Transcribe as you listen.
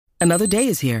Another day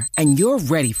is here, and you're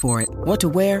ready for it. What to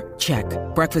wear? Check.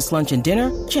 Breakfast, lunch, and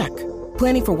dinner? Check.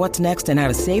 Planning for what's next and how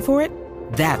to save for it?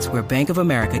 That's where Bank of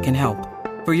America can help.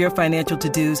 For your financial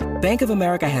to-dos, Bank of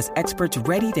America has experts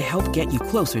ready to help get you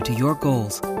closer to your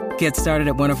goals. Get started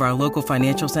at one of our local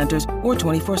financial centers or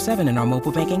 24/7 in our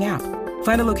mobile banking app.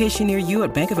 Find a location near you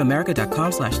at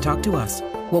bankofamerica.com/talktous.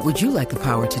 What would you like the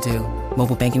power to do?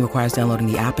 Mobile banking requires downloading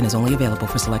the app and is only available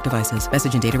for select devices.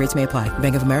 Message and data rates may apply.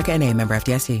 Bank of America NA, member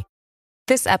FDIC.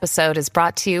 This episode is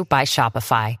brought to you by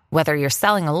Shopify. Whether you're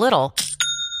selling a little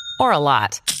or a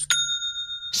lot,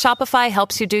 Shopify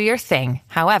helps you do your thing,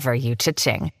 however you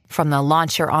cha-ching. From the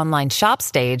launch your online shop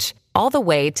stage, all the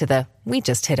way to the we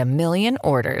just hit 1 million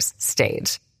orders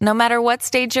stage. No matter what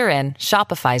stage you're in,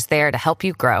 Shopify's there to help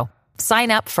you grow.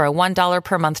 Sign up for a $1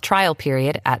 per month trial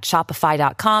period at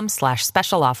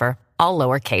shopify.com/special offer, all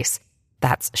lowercase.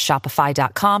 That's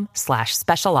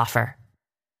shopify.com/special offer.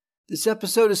 This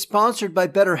episode is sponsored by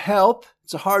BetterHelp.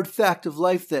 It's a hard fact of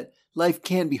life that life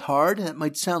can be hard. That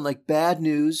might sound like bad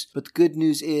news, but the good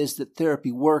news is that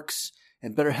therapy works,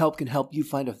 and BetterHelp can help you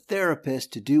find a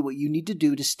therapist to do what you need to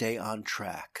do to stay on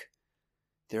track.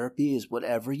 Therapy is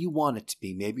whatever you want it to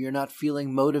be. Maybe you're not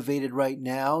feeling motivated right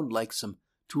now and like some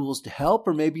tools to help,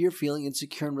 or maybe you're feeling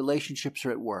insecure in relationships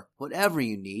or at work. Whatever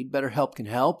you need, BetterHelp can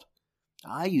help.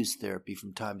 I use therapy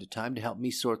from time to time to help me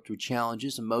sort through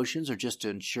challenges, emotions, or just to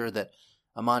ensure that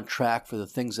I'm on track for the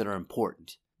things that are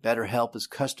important. BetterHelp is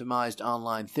customized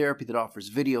online therapy that offers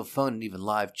video, phone, and even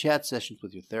live chat sessions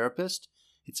with your therapist.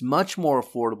 It's much more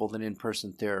affordable than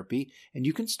in-person therapy, and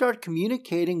you can start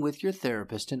communicating with your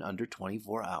therapist in under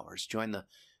 24 hours. Join the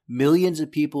millions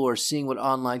of people who are seeing what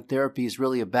online therapy is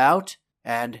really about.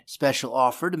 And special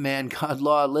offer to Man God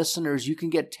Law listeners, you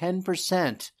can get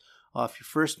 10% off your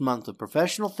first month of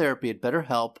professional therapy at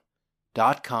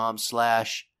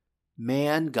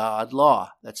betterhelp.com/mangodlaw.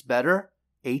 That's better,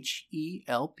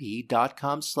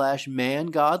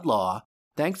 HELP.com/mangodlaw.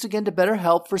 Thanks again to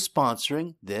BetterHelp for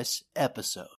sponsoring this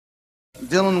episode.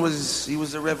 Dylan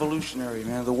was a revolutionary,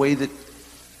 man. The way that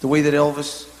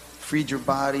Elvis freed your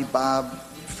body, Bob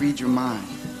freed your mind.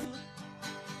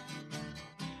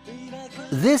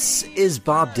 This is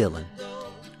Bob Dylan,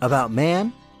 about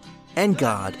man and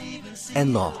God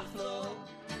and law.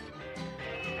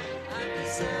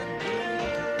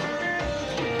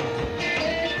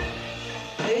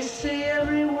 They say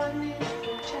everyone needs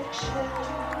protection.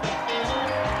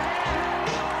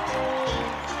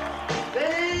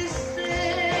 They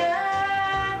say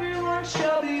everyone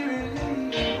shall be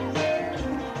released.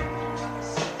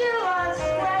 Still I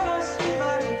swear I see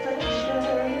my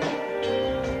reflection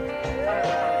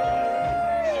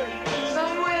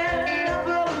somewhere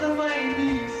above the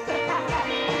mighty sky.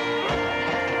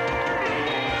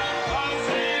 I'll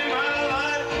see my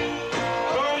light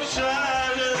go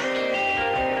shining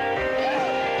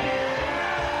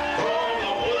from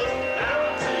the west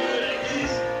down to the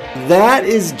east. That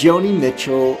is Joni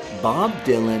Mitchell, Bob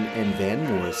Dylan, and Van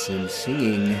Morrison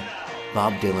singing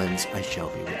Bob Dylan's I Shall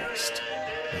Be Released.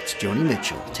 That's Joni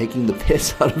Mitchell taking the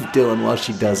piss out of Dylan while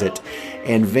she does it,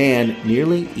 and Van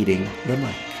nearly eating the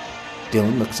mic.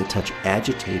 Dylan looks a touch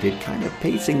agitated, kind of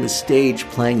pacing the stage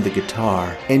playing the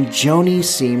guitar, and Joni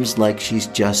seems like she's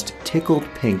just tickled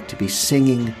pink to be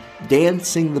singing,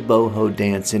 dancing the boho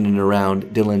dance in and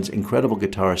around Dylan's incredible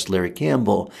guitarist Larry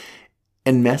Campbell,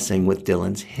 and messing with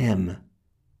Dylan's hymn.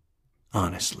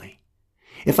 Honestly,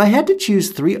 if I had to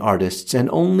choose 3 artists, and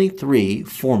only 3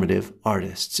 formative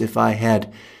artists, if I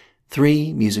had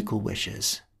 3 musical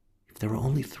wishes, if there were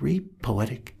only 3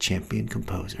 poetic champion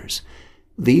composers,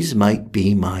 these might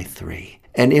be my 3.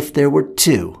 And if there were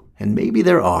 2, and maybe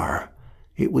there are,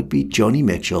 it would be Joni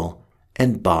Mitchell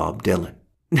and Bob Dylan.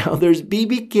 Now there's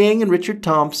B.B. King and Richard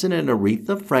Thompson and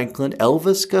Aretha Franklin,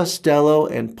 Elvis Costello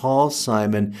and Paul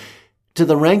Simon. To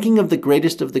the ranking of the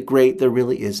greatest of the great, there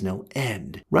really is no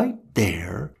end. Right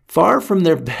there, far from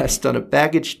their best on a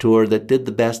baggage tour that did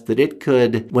the best that it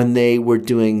could when they were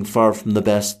doing far from the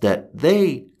best that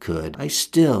they could, I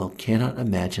still cannot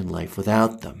imagine life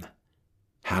without them.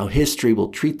 How history will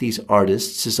treat these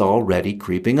artists is already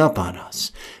creeping up on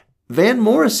us. Van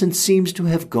Morrison seems to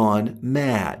have gone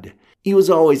mad. He was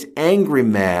always angry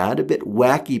mad, a bit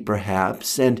wacky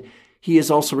perhaps, and he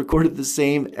has also recorded the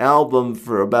same album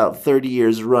for about 30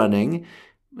 years running.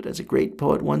 But as a great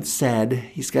poet once said,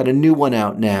 he's got a new one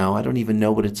out now. I don't even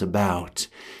know what it's about.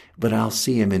 But I'll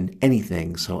see him in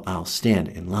anything, so I'll stand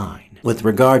in line. With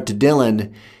regard to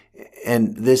Dylan,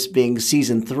 and this being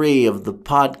season 3 of the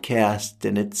podcast,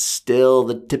 and it's still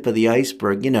the tip of the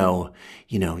iceberg,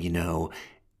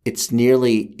 it's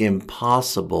nearly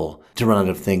impossible to run out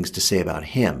of things to say about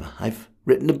him. I've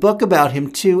Written a book about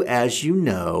him too, as you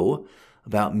know,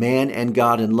 about man and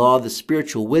God and law. The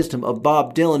Spiritual Wisdom of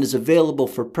Bob Dylan is available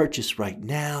for purchase right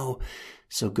now.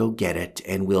 So go get it,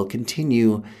 and we'll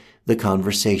continue the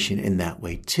conversation in that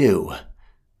way too.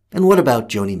 And what about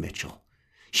Joni Mitchell?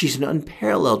 She's an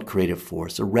unparalleled creative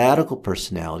force, a radical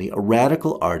personality, a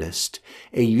radical artist,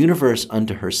 a universe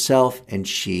unto herself, and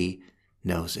she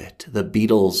knows it. The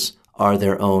Beatles are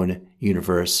their own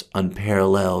universe,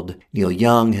 unparalleled. Neil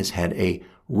Young has had a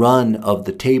run of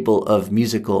the table of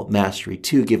musical mastery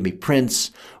too. Give me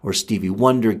Prince or Stevie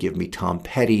Wonder, give me Tom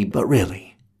Petty. But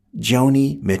really,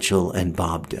 Joni Mitchell and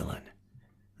Bob Dylan,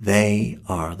 they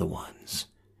are the ones.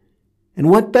 And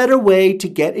what better way to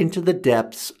get into the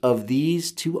depths of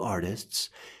these two artists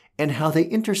and how they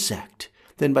intersect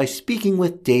than by speaking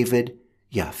with David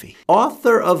Yoffie,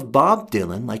 author of Bob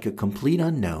Dylan, Like a Complete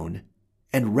Unknown,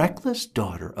 and Reckless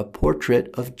Daughter, A Portrait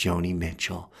of Joni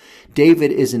Mitchell.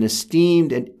 David is an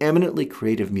esteemed and eminently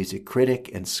creative music critic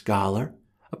and scholar,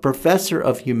 a professor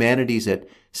of humanities at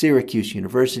Syracuse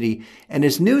University, and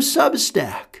his new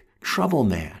Substack, Trouble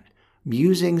Man,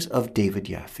 Musings of David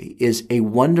Yoffie, is a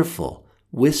wonderful,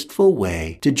 wistful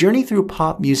way to journey through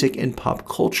pop music and pop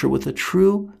culture with a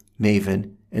true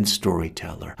maven and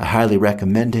storyteller. I highly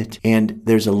recommend it, and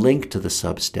there's a link to the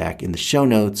Substack in the show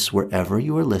notes wherever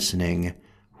you are listening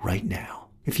right now.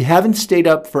 If you haven't stayed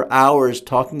up for hours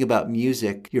talking about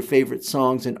music, your favorite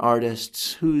songs and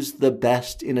artists, who's the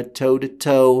best in a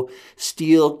toe-to-toe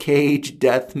steel cage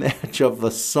death match of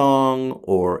a song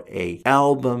or a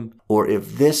album, or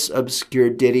if this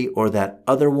obscure ditty or that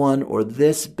other one or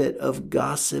this bit of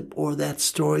gossip or that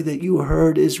story that you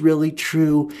heard is really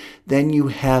true, then you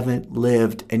haven't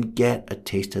lived. And get a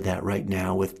taste of that right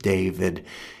now with David.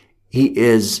 He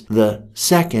is the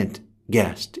second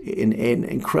guest in an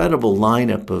incredible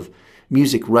lineup of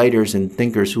music writers and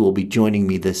thinkers who will be joining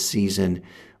me this season.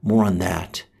 More on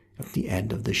that at the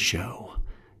end of the show.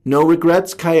 No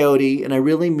regrets, Coyote, and I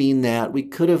really mean that. We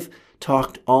could have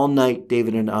talked all night,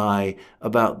 David and I,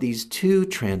 about these two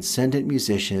transcendent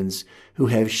musicians who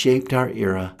have shaped our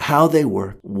era, how they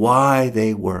work, why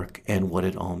they work, and what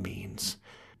it all means.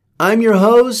 I'm your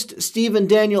host, Stephen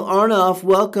Daniel Arnoff.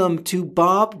 Welcome to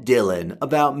Bob Dylan,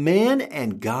 about man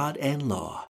and God and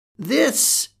law.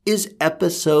 This is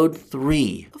episode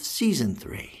 3 of season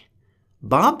 3.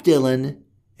 Bob Dylan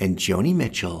and Joni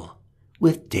Mitchell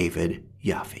with David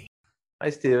Yoffie. Hi,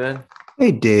 Stephen.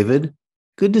 Hey, David.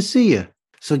 Good to see you.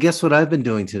 So guess what I've been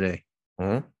doing today?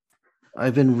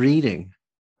 I've been reading.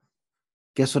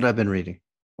 Guess what I've been reading?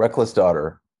 Reckless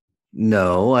Daughter.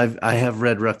 No, I have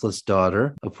read Reckless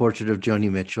Daughter, A Portrait of Joni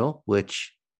Mitchell,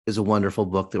 which is a wonderful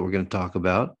book that we're going to talk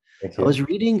about. I was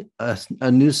reading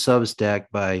a new Substack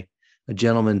by a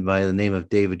gentleman by the name of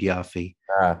David Yoffie.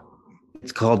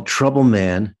 It's called Trouble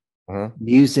Man,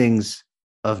 Musings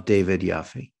of David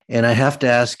Yoffie. And I have to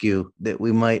ask you that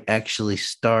we might actually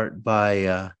start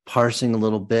by parsing a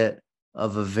little bit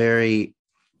of a very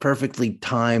perfectly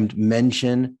timed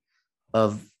mention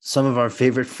of some of our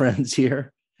favorite friends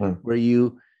here. Where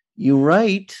you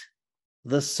write,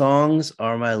 the songs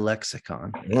are my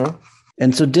lexicon.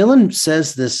 And so Dylan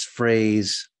says this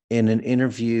phrase in an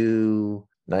interview.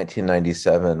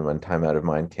 1997, when Time Out of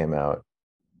Mind came out.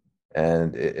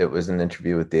 And it was an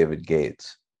interview with David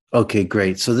Gates. Okay,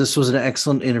 great. So this was an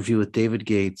excellent interview with David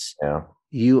Gates. Yeah.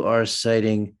 You are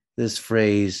citing this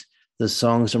phrase, the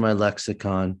songs are my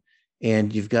lexicon.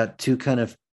 And you've got two kind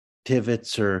of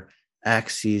pivots or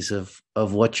axes of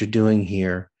what you're doing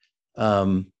here.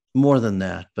 More than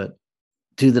that, but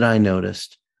two that I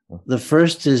noticed. The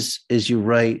first is you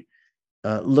write,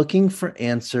 looking for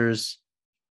answers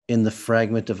in the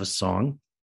fragment of a song.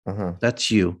 That's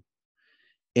you.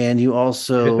 And you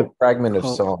also... It's a fragment of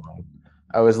song.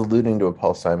 I was alluding to a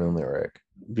Paul Simon lyric.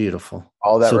 Beautiful.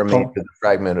 All that remains is a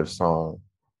fragment of song.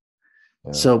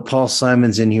 Yeah. So Paul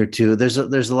Simon's in here too. There's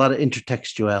a lot of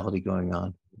intertextuality going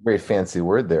on. Very fancy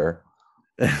word there.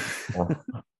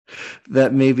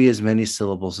 That may be as many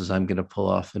syllables as I'm going to pull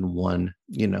off in one,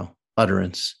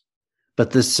 utterance.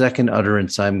 But this second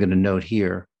utterance I'm going to note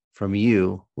here from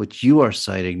you, which you are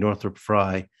citing, Northrop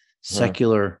Frye,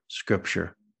 secular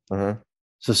scripture.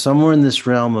 So somewhere in this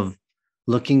realm of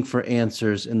looking for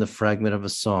answers in the fragment of a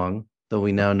song, though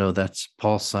we now know that's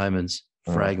Paul Simon's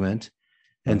fragment,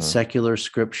 and secular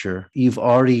scripture, you've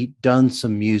already done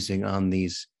some musing on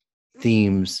these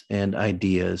themes and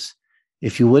ideas.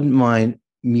 If you wouldn't mind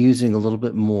musing a little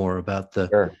bit more about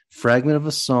the fragment of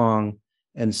a song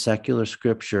and secular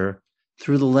scripture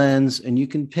through the lens, and you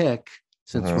can pick,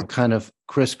 since we're kind of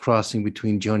crisscrossing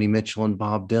between Joni Mitchell and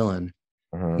Bob Dylan,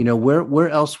 where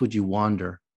else would you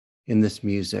wander in this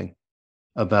musing?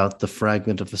 about the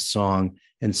fragment of a song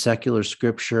and secular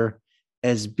scripture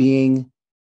as being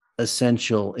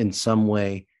essential in some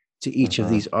way to each of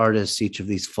these artists, each of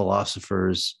these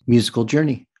philosophers' musical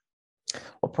journey?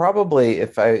 Well, probably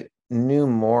if I knew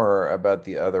more about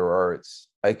the other arts,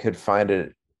 I could find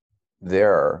it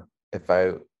there if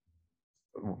I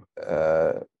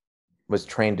was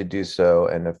trained to do so,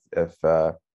 and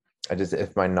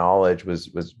if my knowledge was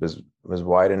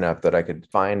wide enough that I could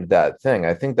find that thing.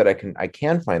 I think that I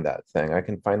can find that thing. I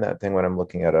can find that thing when I'm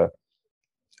looking at a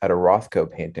Rothko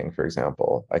painting, for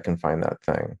example. I can find that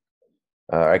thing.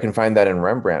 I can find that in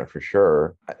Rembrandt for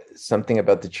sure. Something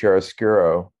about the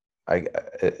chiaroscuro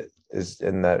is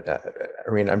in that.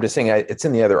 I mean, I'm just saying it's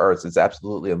in the other arts. It's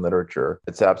absolutely in literature.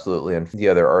 It's absolutely in the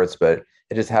other arts, but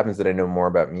it just happens that I know more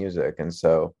about music. And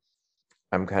so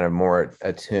I'm kind of more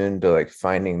attuned to like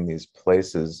finding these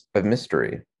places of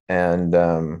mystery and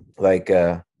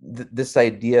this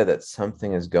idea that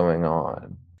something is going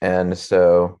on. And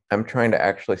so I'm trying to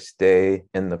actually stay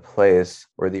in the place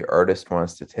where the artist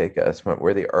wants to take us,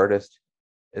 where the artist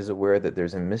is aware that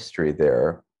there's a mystery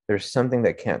there. There's something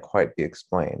that can't quite be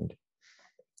explained.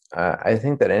 I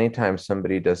think that anytime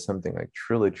somebody does something like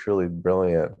truly, truly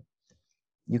brilliant,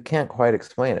 you can't quite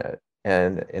explain it.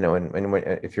 And, you know,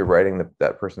 if you're writing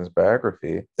that person's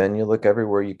biography, then you look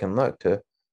everywhere you can look to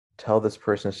tell this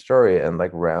person's story and like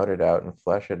round it out and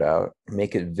flesh it out,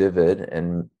 make it vivid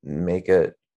and make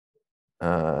it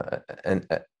a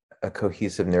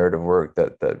cohesive narrative work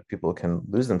that people can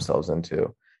lose themselves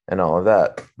into and all of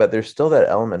that. But there's still that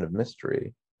element of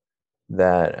mystery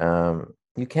that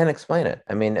you can't explain it.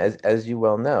 I mean, as you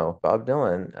well know, Bob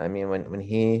Dylan, I mean, when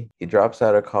he drops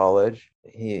out of college,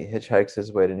 he hitchhikes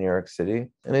his way to New York City,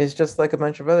 and he's just like a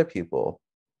bunch of other people.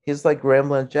 He's like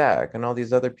Ramblin' Jack and all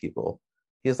these other people.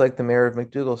 He's like the mayor of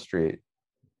McDougal Street.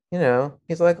 You know,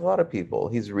 he's like a lot of people.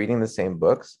 He's reading the same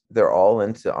books. They're all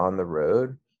into On the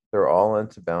Road. They're all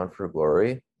into Bound for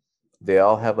Glory. They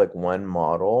all have like one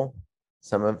model.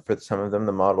 For some of them,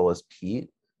 the model is Pete,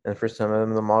 and for some of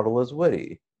them, the model is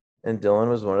Woody. And Dylan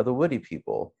was one of the Woody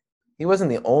people. He wasn't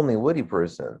the only Woody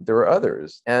person. There were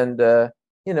others. And,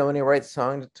 you know, when he writes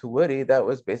songs to Woody, that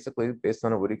was basically based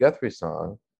on a Woody Guthrie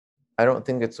song. I don't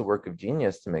think it's a work of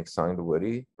genius to make song to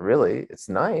Woody. Really, it's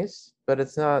nice, but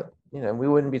it's not, you know, we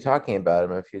wouldn't be talking about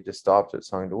him if he just stopped at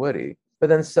Song to Woody. But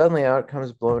then suddenly out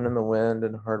comes Blowing in the Wind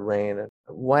and Hard Rain. And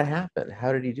what happened?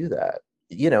 How did he do that?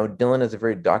 You know, Dylan is a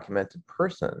very documented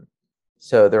person.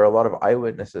 So there are a lot of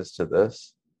eyewitnesses to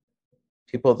this.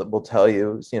 People that will tell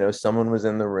you, you know, someone was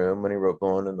in the room when he wrote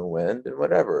Blowing in the Wind and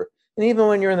whatever. And even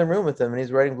when you're in the room with him and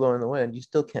he's writing Blowing in the Wind, you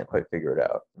still can't quite figure it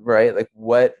out, right? Like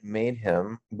what made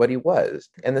him what he was.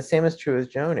 And the same is true as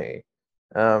Joni.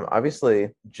 Obviously,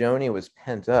 Joni was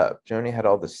pent up. Joni had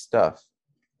all this stuff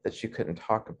that she couldn't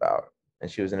talk about. And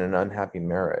she was in an unhappy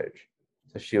marriage.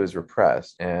 So she was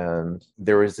repressed. And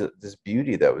there was this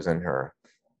beauty that was in her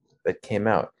that came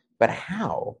out. But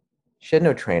how? She had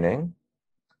no training.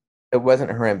 It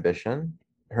wasn't her ambition.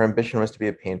 Her ambition was to be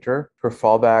a painter. Her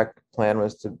fallback plan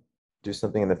was to do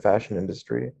something in the fashion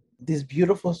industry. These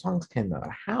beautiful songs came out.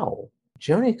 How?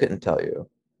 Joni couldn't tell you.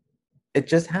 It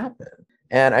just happened.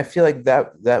 And I feel like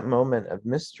that moment of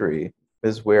mystery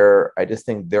is where I just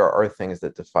think there are things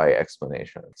that defy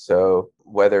explanation. So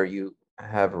whether you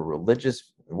have a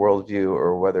religious worldview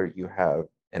or whether you have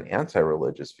an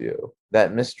anti-religious view,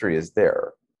 that mystery is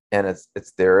there. And it's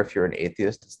there if you're an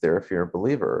atheist, it's there if you're a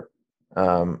believer.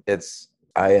 I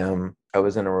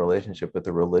was in a relationship with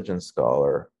a religion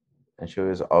scholar, and she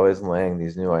was always laying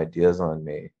these new ideas on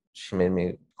me. She made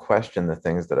me question the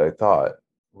things that I thought,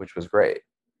 which was great.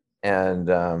 And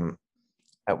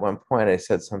at one point I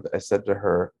said to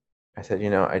her, I said, you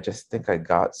know, I just think I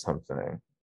got something.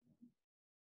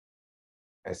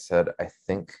 I said, I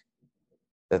think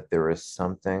that there is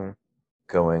something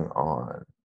going on.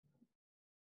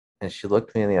 And she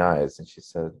looked me in the eyes and she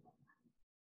said,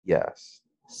 yes,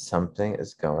 something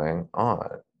is going on.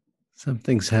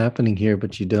 Something's happening here,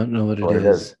 but you don't know what it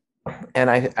is. And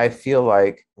I feel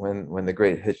like when the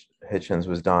great Hitchens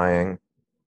was dying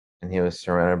and he was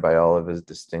surrounded by all of his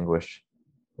distinguished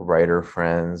writer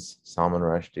friends, Salman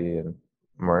Rushdie and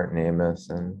Martin Amis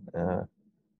and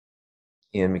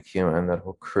Ian McEwan, that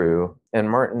whole crew. And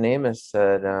Martin Amis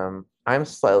said, I'm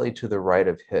slightly to the right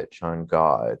of Hitch on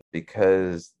God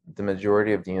because the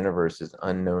majority of the universe is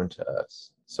unknown to us.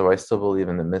 So I still believe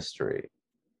in the mystery.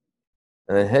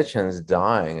 And then Hitchens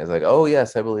dying is like, oh,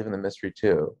 yes, I believe in the mystery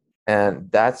too.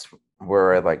 And that's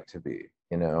where I like to be,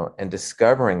 you know, and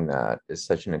discovering that is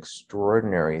such an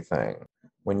extraordinary thing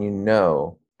when you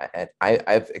know,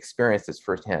 I've experienced this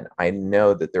firsthand. I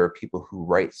know that there are people who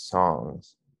write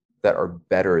songs that are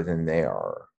better than they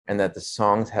are, and that the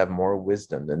songs have more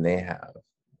wisdom than they have.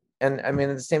 And I mean,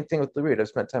 the same thing with Lou Reed. I've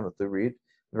spent time with Lou Reed,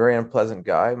 very unpleasant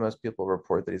guy. Most people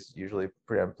report that he's usually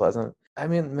pretty unpleasant. I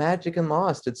mean, Magic and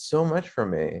Lost did so much for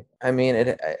me. I mean,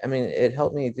 it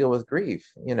helped me deal with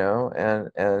grief, and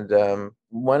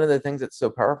one of the things that's so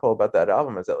powerful about that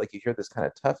album is that, like, you hear this kind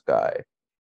of tough guy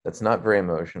that's not very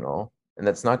emotional and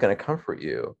that's not going to comfort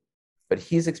you, but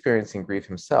he's experiencing grief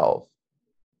himself.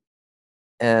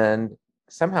 And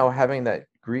somehow having that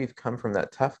grief come from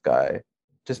that tough guy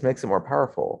just makes it more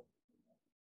powerful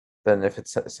than if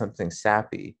it's something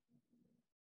sappy,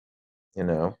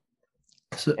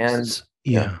 So, And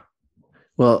yeah.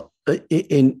 Well,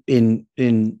 in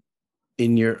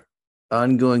your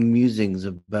ongoing musings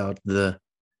about the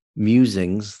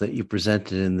musings that you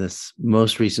presented in this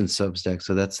most recent Substack,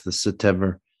 so that's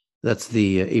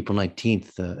the April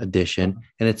 19th edition,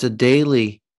 and it's a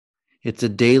daily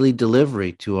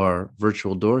delivery to our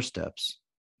virtual doorsteps,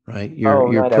 right?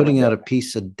 You're not every putting out day. a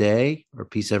piece a day or a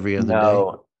piece every other day.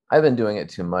 No, I've been doing it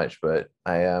too much, but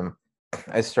I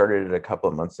started it a couple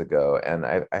of months ago, and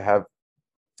I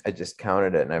just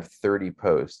counted it, and I have 30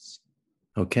 posts.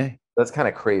 Okay, That's kind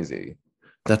of crazy.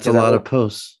 that's a Because lot of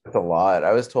posts That's a lot.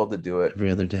 I was told to do it. every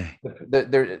other day.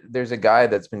 There's a guy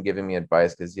that's been giving me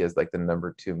advice because he has like the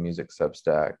 #2 music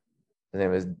Substack. His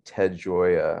name is Ted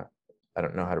Gioia. I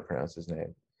don't know how to pronounce his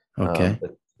name. Okay,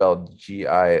 It's spelled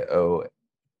Gioia.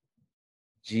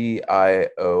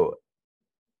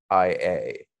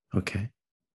 okay.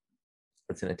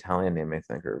 It's an Italian name, I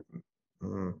think, or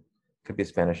could be a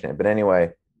Spanish name. But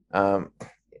anyway,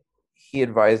 he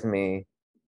advised me,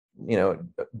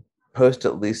 post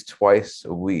at least twice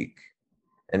a week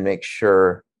and make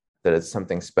sure that it's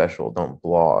something special. Don't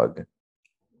blog.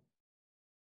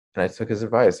 And I took his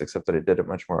advice, except that I did it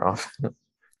much more often.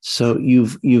 So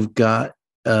you've got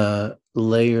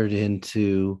layered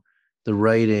into the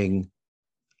writing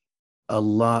a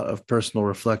lot of personal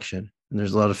reflection, and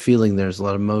there's a lot of feeling, there's a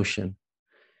lot of emotion.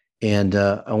 And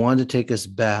I wanted to take us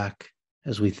back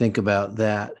as we think about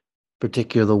that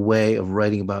particular way of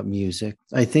writing about music.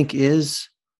 I think is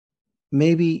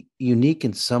maybe unique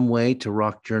in some way to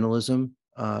rock journalism.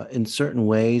 In certain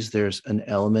ways, there's an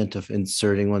element of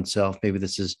inserting oneself. Maybe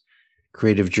this is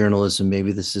creative journalism.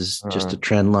 Maybe this is just a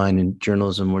trend line in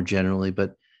journalism more generally.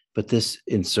 But this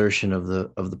insertion of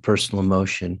the personal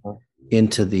emotion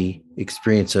into the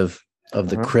experience of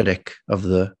the critic, of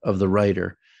the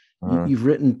writer. You've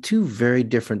written two very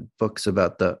different books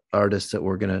about the artists that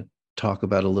we're going to talk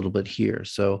about a little bit here.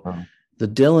 So the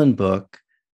Dylan book,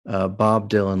 Bob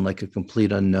Dylan, Like a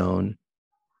Complete Unknown,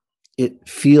 it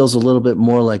feels a little bit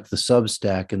more like the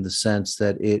Substack in the sense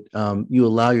that it you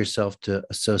allow yourself to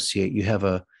associate. You have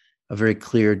a very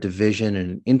clear division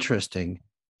and an interesting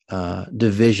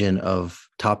division of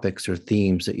topics or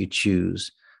themes that you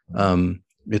choose.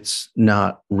 It's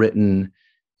not written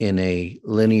in a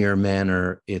linear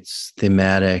manner. It's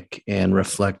thematic and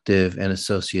reflective and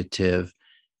associative.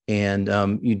 And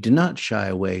you do not shy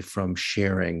away from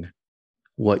sharing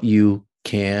what you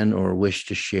can or wish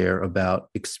to share about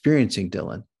experiencing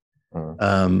Dylan.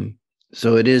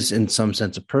 So it is in some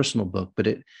sense a personal book, but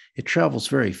it travels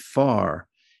very far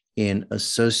in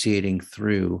associating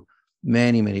through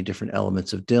many, many different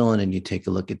elements of Dylan. And you take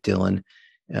a look at Dylan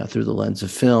through the lens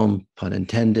of film, pun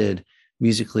intended,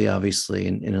 musically, obviously,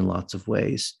 and in lots of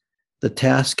ways. The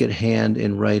task at hand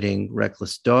in writing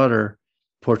Reckless Daughter,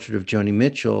 Portrait of Joni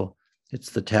Mitchell, it's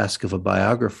the task of a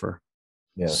biographer.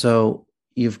 Yeah. So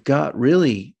you've got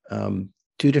really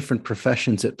two different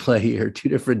professions at play here, two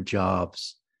different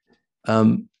jobs.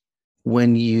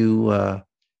 When you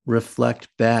reflect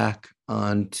back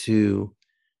onto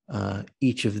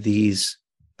each of these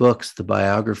books, the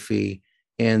biography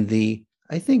and the,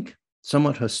 I think,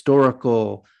 somewhat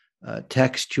historical,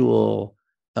 textual,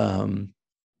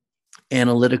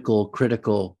 analytical,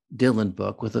 critical Dylan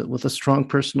book with a strong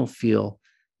personal feel,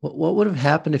 what would have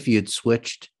happened if you had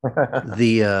switched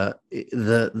the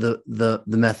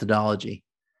methodology?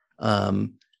 Or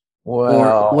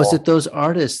was it those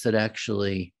artists that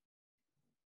actually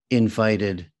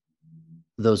invited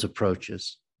those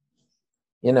approaches?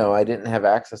 I didn't have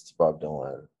access to Bob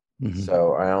Dylan.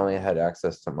 So I only had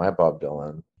access to my Bob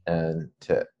Dylan and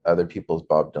to other people's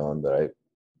Bob Dylan that I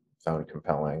found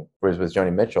compelling. Whereas with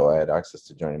Joni Mitchell, I had access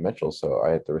to Joni Mitchell, so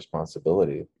I had the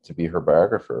responsibility to be her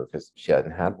biographer because she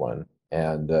hadn't had one.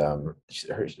 And she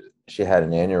had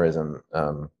an aneurysm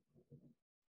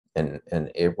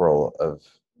in April of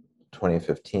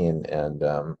 2015,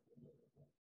 and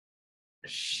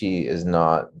she is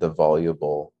not the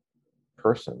voluble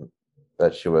person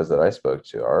that she was that I spoke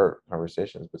to. Our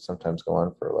conversations would sometimes go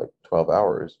on for like 12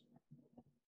 hours.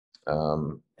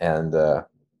 And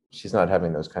she's not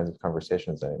having those kinds of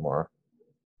conversations anymore.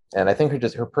 And I think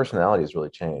her personality has really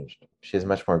changed. She's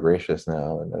much more gracious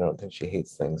now, and I don't think she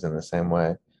hates things in the same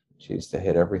way she used to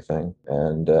hate everything.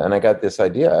 And I got this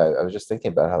idea. I was just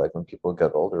thinking about how, like, when people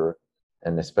get older,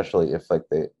 and especially if, like,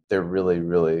 they're really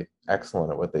really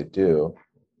excellent at what they do,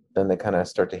 then they kind of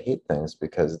start to hate things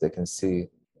because they can see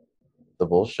the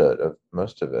bullshit of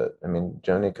most of it. I mean,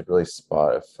 Joni could really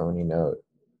spot a phony note.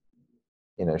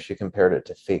 She compared it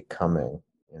to fake coming.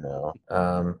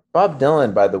 Bob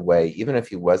Dylan, by the way, even if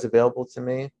he was available to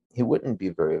me, he wouldn't be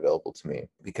very available to me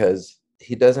because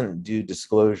he doesn't do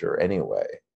disclosure anyway.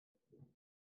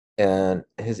 And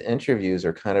his interviews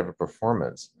are kind of a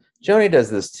performance. Joni does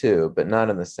this too, but not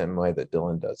in the same way that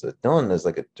Dylan does it. Dylan is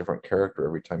like a different character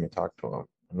every time you talk to him.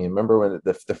 I mean, remember when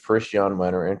the first Jan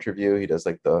Wenner interview, he does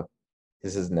like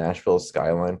this is Nashville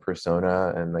skyline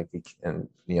persona, and like and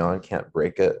Jan can't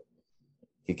break it.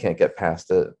 He can't get past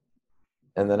it.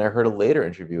 And then I heard a later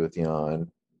interview with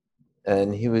Jan,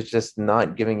 and he was just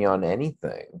not giving Jan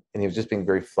anything. And he was just being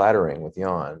very flattering with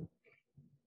Jan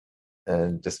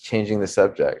and just changing the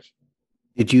subject.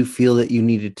 Did you feel that you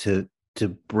needed to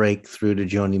break through to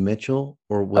Joni Mitchell,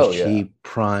 or was she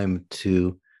primed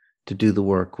to do the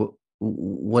work?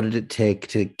 What did it take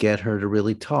to get her to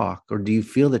really talk, or do you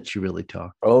feel that she really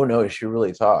talked? Oh no, she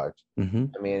really talked. Mm-hmm.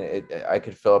 I mean, I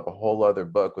could fill up a whole other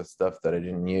book with stuff that I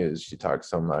didn't use. She talked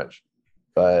so much.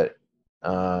 But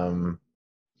the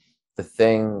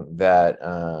thing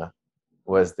that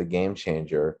was the game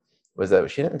changer was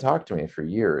that she didn't talk to me for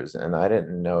years, and I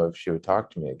didn't know if she would talk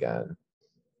to me again.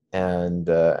 And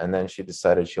then she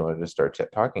decided she wanted to start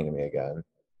talking to me again.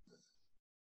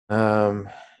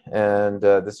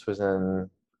 This was in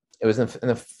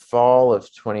the fall of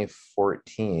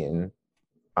 2014.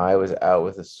 I was out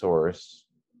with a source,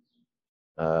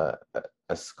 a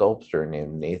sculptor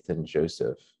named Nathan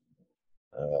Joseph.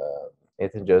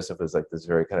 Nathan Joseph was like this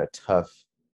very kind of tough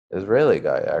Israeli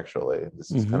guy, actually. This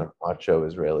is kind of macho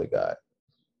Israeli guy.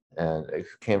 And it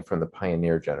came from the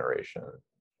pioneer generation.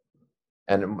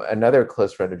 And another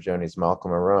close friend of Joni's,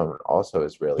 Malcolm Aron, also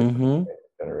Israeli from the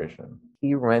generation.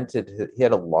 He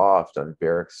had a loft on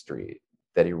Barrack Street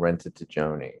that he rented to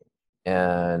Joni.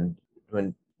 And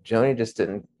when Joni just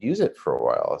didn't use it for a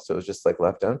while, so it was just like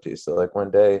left empty. So like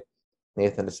one day,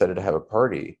 Nathan decided to have a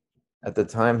party. At the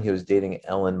time, he was dating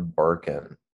Ellen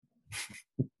Barkin,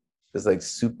 this like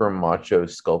super macho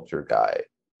sculptor guy,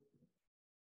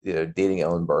 dating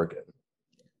Ellen Barkin.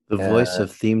 The voice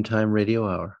of Theme Time Radio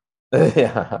Hour.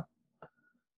 Yeah.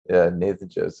 Nathan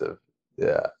Joseph.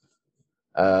 Yeah.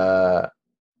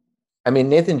 I mean,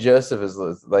 Nathan Joseph is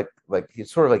like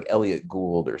he's sort of like Elliot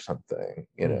Gould or something,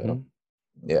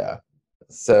 Yeah.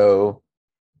 So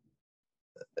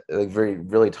like very,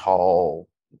 really tall,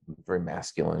 very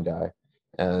masculine guy.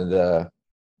 And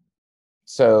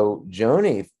so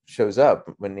Joni shows up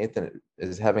when Nathan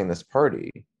is having this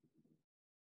party.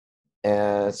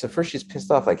 And so first she's pissed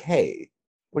off, like, hey,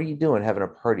 what are you doing having a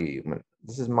party?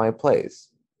 This is my place.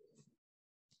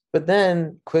 But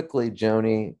then quickly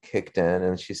Joni kicked in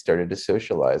and she started to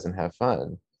socialize and have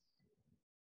fun.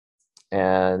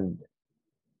 And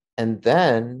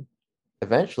then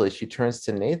eventually she turns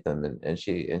to Nathan and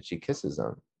she kisses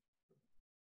him.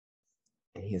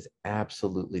 And he's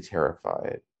absolutely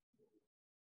terrified.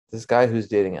 This guy who's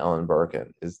dating Ellen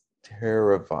Barkin is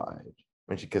terrified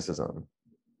when she kisses him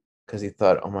because he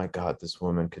thought, oh my God, this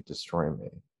woman could destroy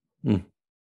me.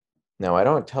 Now, I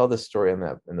don't tell this story in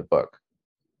the book,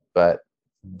 but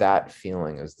that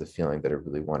feeling is the feeling that I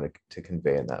really wanted to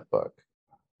convey in that book,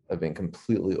 of being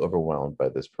completely overwhelmed by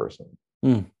this person.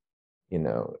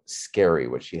 Scary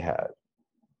what she had,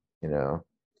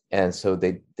 and so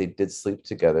they did sleep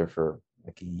together for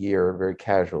like a year, very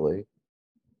casually.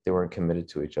 They weren't committed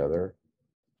to each other.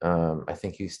 I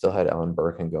think he still had Ellen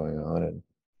Barkin going on, and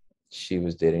she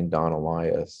was dating Don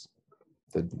Elias,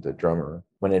 the drummer.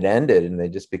 When it ended and they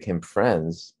just became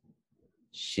friends,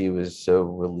 she was so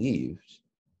relieved.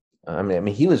 I mean,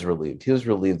 he was relieved. He was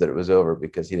relieved that it was over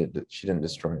because she didn't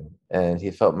destroy him, and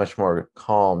he felt much more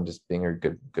calm just being her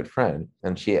good friend.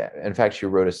 And in fact, she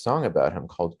wrote a song about him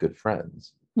called "Good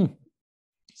Friends."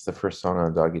 It's the first song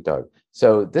on Doggy Dog.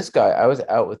 So this guy, I was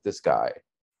out with this guy,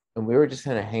 and we were just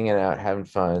kind of hanging out, having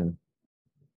fun.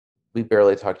 We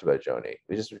barely talked about Joni.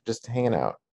 We just hanging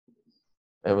out,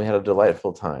 and we had a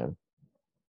delightful time.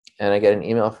 And I get an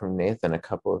email from Nathan a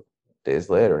couple of days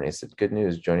later, and he said, "Good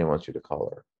news, Joni wants you to call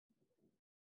her."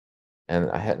 And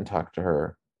I hadn't talked to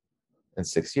her in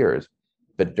 6 years.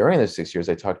 But during those 6 years,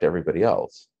 I talked to everybody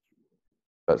else,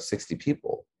 about 60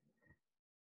 people.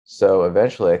 So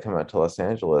eventually I come out to Los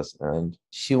Angeles and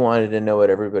she wanted to know what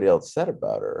everybody else said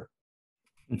about her.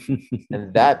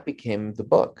 And that became the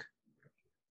book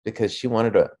because she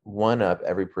wanted to one up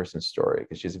every person's story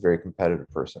because she's a very competitive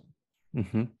person.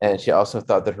 Mm-hmm. And she also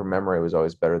thought that her memory was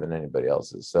always better than anybody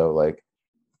else's. So like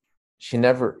she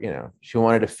never, she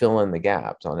wanted to fill in the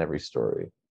gaps on every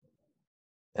story.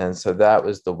 And so that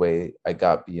was the way I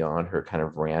got beyond her kind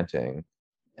of ranting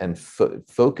and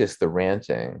focus the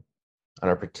ranting on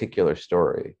a particular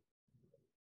story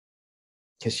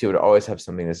because she would always have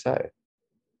something to say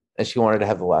and she wanted to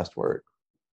have the last word.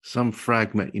 Some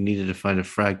fragment. You needed to find a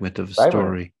fragment of a Fragment.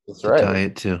 story That's to right. tie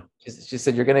it to. She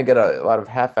said, you're going to get a lot of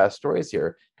half-assed stories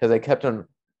here because I kept on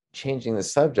changing the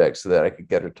subject so that I could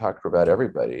get her to talk about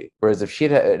everybody. Whereas if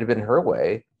it had been her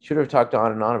way, she would have talked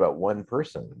on and on about one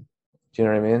person. Do you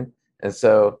know what I mean? And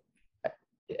so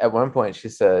at one point she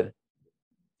said,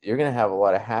 you're going to have a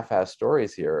lot of half-assed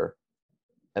stories here.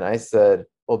 And I said,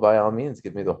 well, by all means,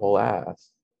 give me the whole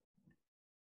ass.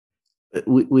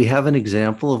 We have an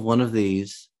example of one of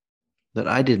these that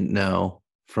I didn't know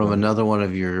from another one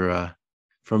of your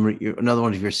another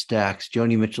one of your stacks,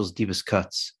 Joni Mitchell's Deepest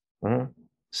Cuts. Mm-hmm.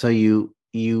 So you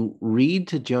read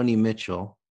to Joni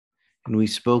Mitchell, and we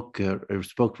spoke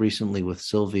recently with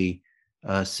Sylvie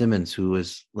Simmons, who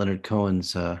is Leonard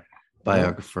Cohen's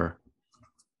biographer,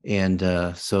 and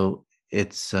so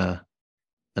it's a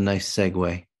nice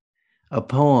segue. A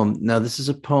poem. Now, this is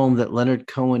a poem that Leonard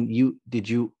Cohen. Did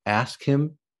you ask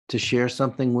him to share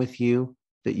something with you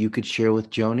that you could share with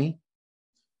Joni?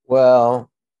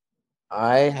 Well,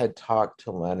 I had talked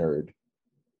to Leonard.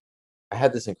 I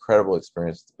had this incredible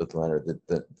experience with Leonard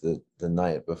the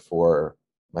night before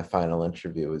my final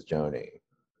interview with Joni.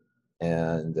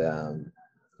 And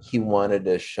he wanted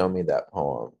to show me that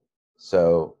poem.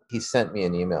 So he sent me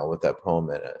an email with that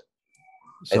poem in it.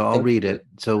 So I'll read it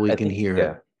so we can hear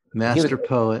it. Master was,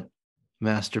 poet,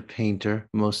 master painter,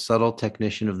 most subtle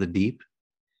technician of the deep,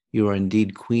 you are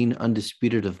indeed queen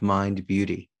undisputed of mind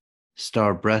beauty,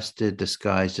 star-breasted,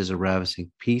 disguised as a ravishing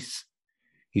piece.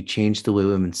 You change the way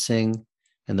women sing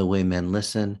and the way men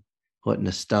listen. What an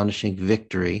astonishing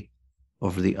victory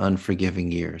over the unforgiving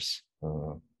years.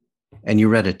 And you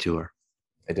read it to her.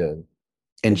 I did.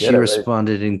 And she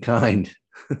responded in kind.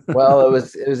 Well, it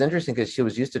was interesting because she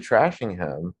was used to trashing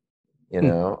him,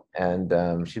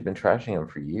 and she'd been trashing him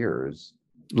for years.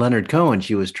 Leonard Cohen,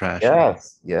 she was trashing.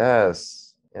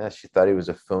 Yes. Yeah, she thought he was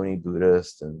a phony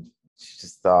Buddhist, and she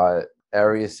just thought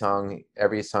every song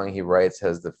he writes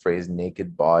has the phrase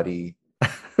 "naked body."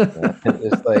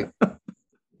 It's like,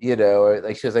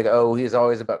 like she was like, oh, he's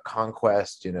always about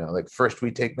conquest, like first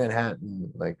we take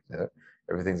Manhattan, like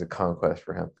everything's a conquest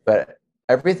for him. But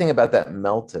everything about that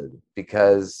melted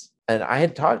and I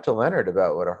had talked to Leonard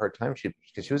about what a hard time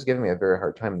because she was giving me a very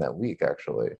hard time that week,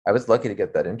 actually. I was lucky to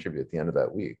get that interview at the end of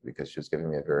that week because she was giving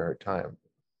me a very hard time.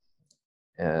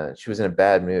 And she was in a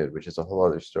bad mood, which is a whole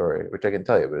other story, which I can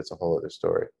tell you, but it's a whole other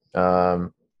story.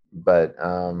 But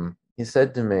he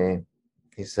said to me,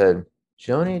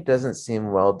 Joni doesn't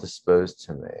seem well disposed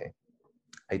to me.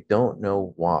 I don't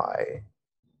know why.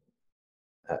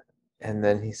 And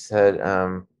then he said,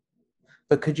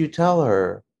 but could you tell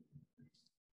her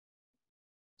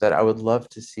that I would love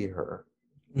to see her?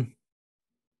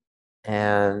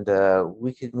 And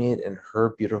we could meet in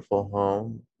her beautiful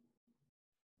home,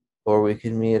 or we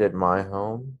could meet at my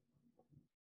home,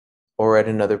 or at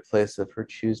another place of her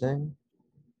choosing.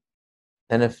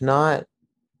 And if not,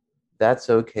 that's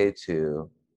okay too,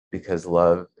 because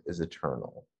love is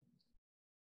eternal.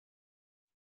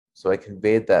 So I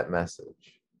conveyed that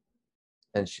message.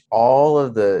 And all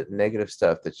of the negative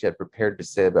stuff that she had prepared to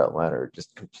say about Leonard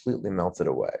just completely melted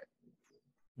away.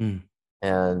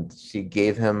 And she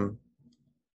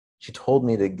told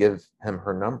me to give him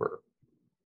her number.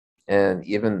 And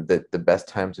even the best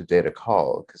times of day to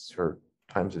call, because her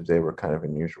times of day were kind of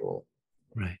unusual.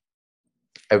 Right.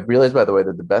 I realized, by the way,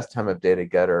 that the best time of day to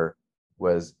get her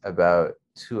was about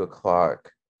 2:00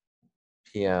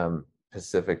 p.m.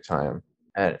 Pacific time.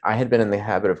 And I had been in the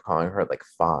habit of calling her at like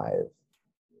 5.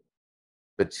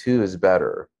 But 2 is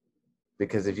better,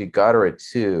 because if you got her at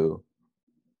 2,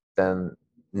 then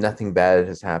nothing bad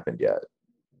has happened yet.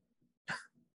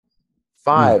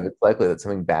 5, it's likely that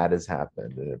something bad has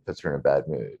happened and it puts her in a bad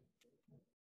mood.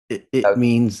 It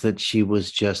means that she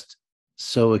was just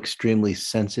so extremely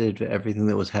sensitive to everything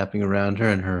that was happening around her,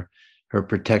 and her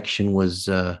protection was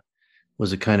a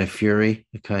kind of fury,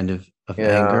 a kind of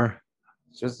anger.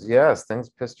 Just, yes, things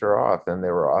pissed her off, and they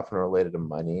were often related to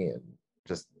money. And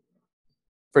just,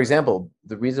 for example,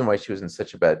 the reason why she was in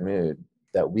such a bad mood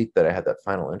that week that I had that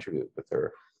final interview with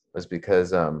her was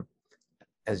because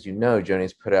as you know,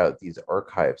 Joni's put out these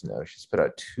archives now. She's put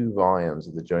out 2 volumes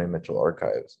of the Joni Mitchell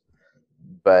archives,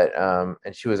 but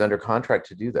and she was under contract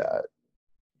to do that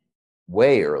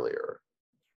way earlier,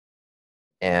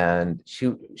 and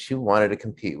she wanted to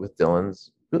compete with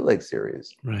Dylan's bootleg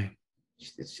series. Right.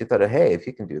 She thought, hey, if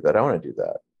he can do that, I want to do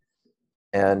that.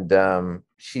 And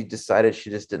she decided she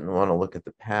just didn't want to look at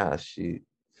the past. She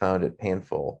found it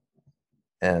painful,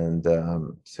 and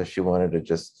so she wanted to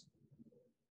just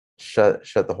shut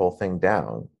the whole thing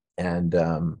down. And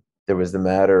there was the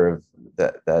matter of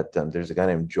that there's a guy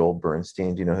named Joel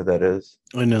Bernstein. Do you know who that is?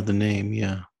 I know the name.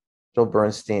 Yeah. Joel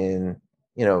Bernstein,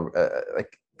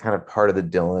 like kind of part of the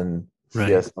Dylan Right.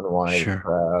 CSNY Sure.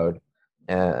 crowd,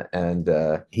 and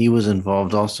He was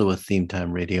involved also with Theme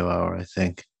Time Radio Hour, I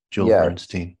think. Joel yeah,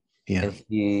 Bernstein. Yeah. and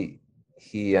he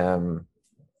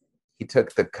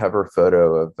took the cover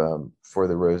photo of For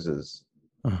the Roses,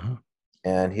 Uh-huh.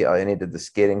 and he did the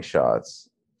skating shots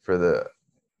for the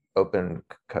open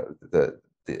the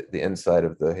inside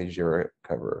of the Hejira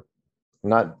cover.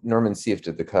 Not Norman Seeff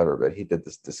did the cover, but he did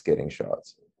the skating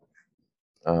shots.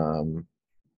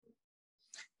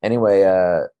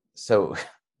 Anyway, so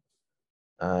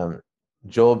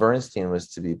Joel Bernstein was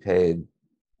to be paid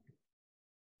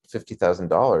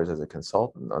 $50,000 as a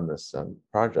consultant on this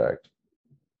project,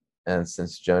 and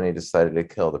since Joni decided to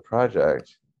kill the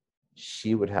project,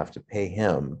 she would have to pay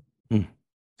him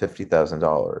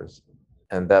 $50,000,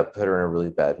 and that put her in a really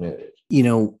bad mood.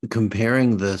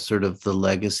 Comparing the sort of the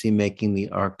legacy making, the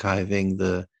archiving,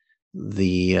 the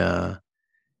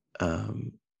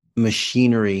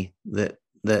machinery that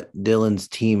Dylan's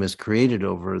team has created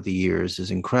over the years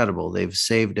is incredible. They've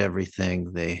saved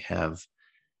everything. They have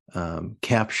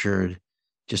captured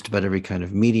just about every kind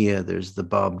of media. There's the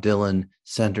Bob Dylan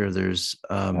Center. There's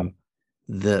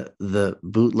the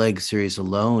bootleg series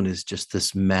alone is just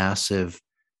this massive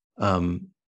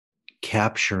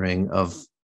capturing of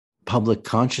public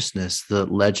consciousness. The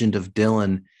legend of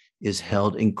Dylan is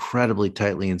held incredibly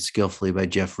tightly and skillfully by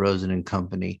Jeff Rosen and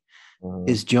company.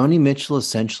 Is Joni Mitchell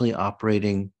essentially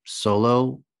operating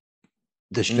solo?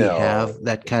 Does she have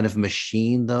that kind of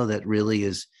machine, though, that really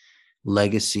is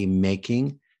legacy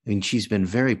making? I mean, she's been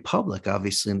very public,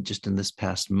 obviously, just in this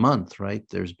past month, right?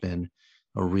 There's been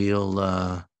a real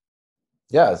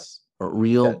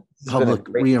public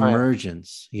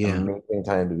reemergence. Amazing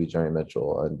time to be Joni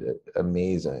Mitchell, and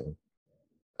amazing.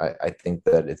 I think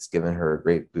that it's given her a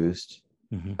great boost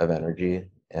of energy,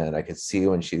 and I could see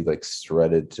when she like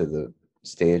strutted to the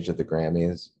stage at the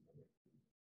Grammys.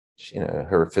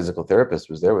 Her physical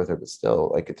therapist was there with her, but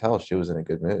still, I could tell she was in a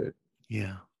good mood.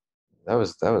 Yeah, that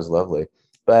was lovely.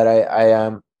 But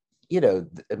I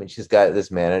mean, she's got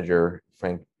this manager,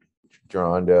 Frank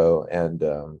Girondo, and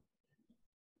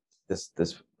this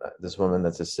woman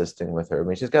that's assisting with her. I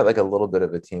mean, she's got like a little bit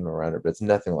of a team around her, but it's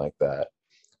nothing like that.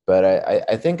 But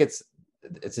I think it's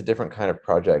a different kind of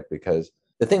project, because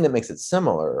the thing that makes it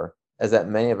similar is that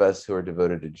many of us who are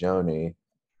devoted to Joni,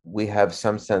 we have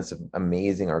some sense of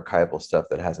amazing archival stuff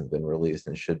that hasn't been released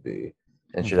and should be,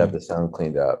 and should have the sound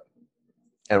cleaned up.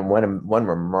 And one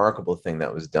remarkable thing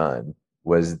that was done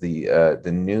was the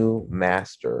new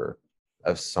master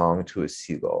of Song to a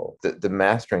Seagull. The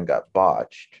mastering got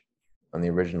botched on the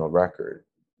original record,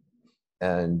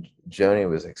 and Joni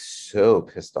was like so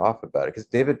pissed off about it, because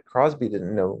David Crosby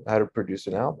didn't know how to produce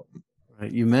an album.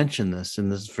 Right. You mentioned this in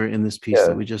this piece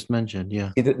that we just mentioned.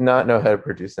 Yeah, he did not know how to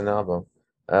produce an album.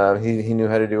 He knew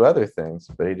how to do other things,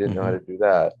 but he didn't know how to do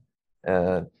that.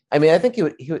 And I mean, I think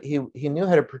he knew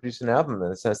how to produce an album in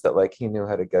the sense that like he knew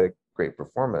how to get a great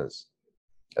performance.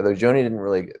 Although Joni didn't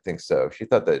really think so. She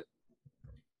thought that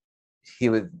he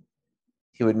would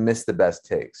miss the best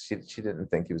takes. She didn't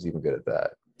think he was even good at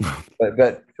that.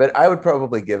 but I would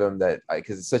probably give him that,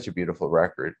 because it's such a beautiful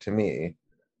record to me.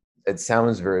 It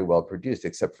sounds very well produced,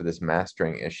 except for this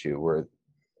mastering issue, where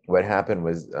what happened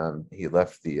was he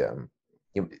left the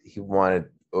he wanted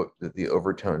the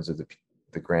overtones of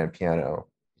the grand piano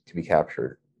to be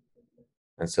captured,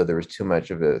 and so there was too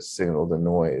much of a signal to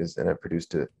noise, and it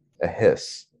produced a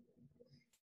hiss.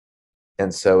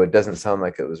 And so it doesn't sound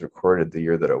like it was recorded the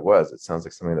year that it was. It sounds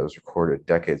like something that was recorded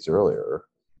decades earlier.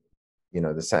 I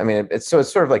mean, it's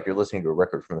sort of like you're listening to a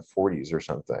record from the 40s or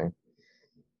something,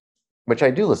 which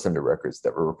I do listen to records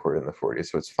that were recorded in the 40s,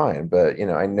 so it's fine. But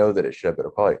I know that it should have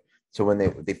better quality. So when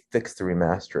they fix the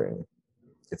remastering,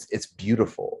 it's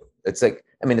beautiful. It's like,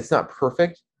 I mean, it's not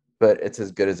perfect, but it's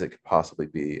as good as it could possibly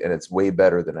be, and it's way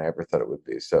better than I ever thought it would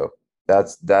be. So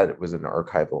that was an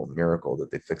archival miracle that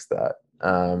they fixed that.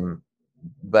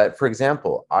 But for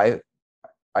example,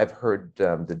 I've heard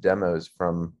the demos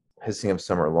from Hissing of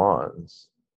Summer Lawns,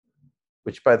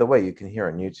 which by the way, you can hear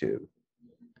on YouTube.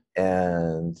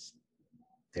 And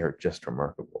they're just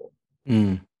remarkable.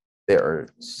 They are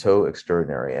so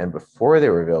extraordinary. And before they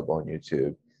were available on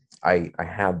YouTube, I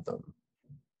had them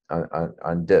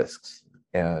on discs.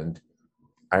 And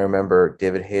I remember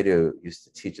David Haydu used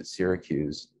to teach at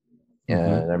Syracuse.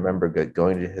 And I remember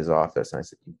going to his office and I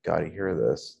said, "You've got to hear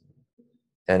this."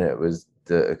 And it was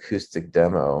the acoustic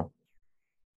demo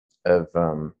of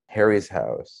Harry's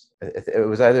House. It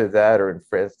was either that or In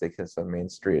France They Kiss on Main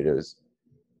Street. It was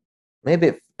I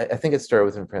think it started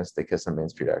with In France They Kiss on Main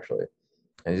Street, actually.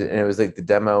 And it was like the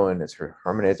demo, and it's her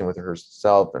harmonizing with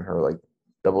herself and her like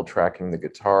double tracking the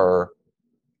guitar.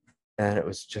 And it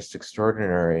was just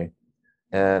extraordinary.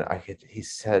 And he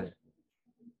said,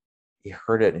 he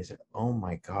heard it and he said, "Oh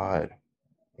my God."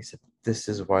 He said, "This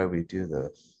is why we do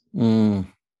this."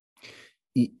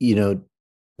 You know,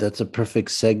 that's a perfect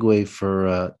segue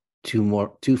for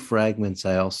two fragments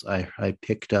I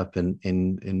picked up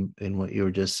in what you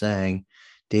were just saying.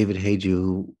 David Haydu,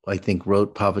 who I think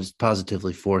wrote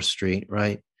Positively 4th Street,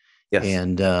 right? Yes.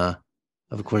 And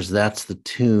of course, that's the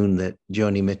tune that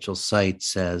Joni Mitchell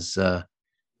cites as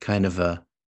kind of a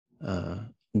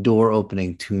door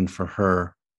opening tune for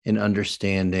her in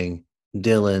understanding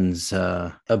Dylan's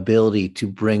ability to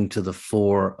bring to the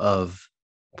fore of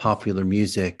popular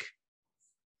music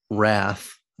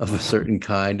wrath of a certain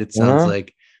kind. It sounds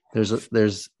like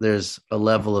there's a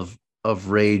level of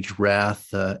rage,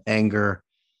 wrath, anger,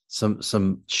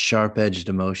 some sharp-edged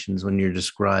emotions when you're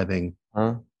describing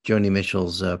Joni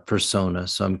Mitchell's persona.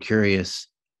 So I'm curious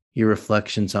your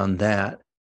reflections on that.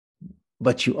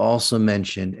 But you also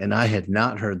mentioned, and I had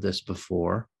not heard this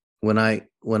before, when I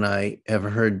have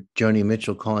heard Joni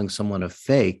Mitchell calling someone a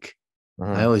fake,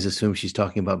 I always assume she's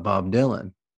talking about Bob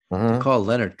Dylan. To call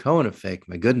Leonard Cohen a fake,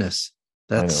 my goodness,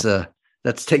 that's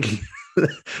taking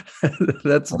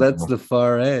that's the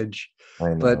far edge.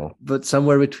 I know. But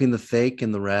somewhere between the fake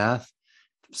and the wrath,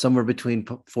 somewhere between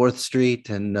 4th Street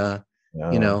and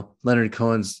Leonard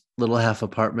Cohen's little half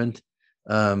apartment.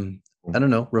 I don't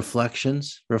know,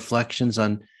 reflections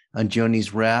on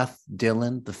Joni's wrath,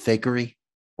 Dylan, the fakery.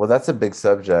 Well, that's a big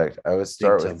subject. I would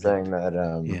start with saying that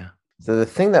so the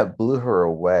thing that blew her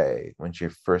away when she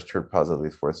first heard Positively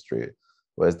 4th Street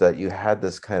was that you had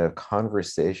this kind of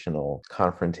conversational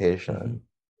confrontation,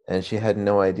 and she had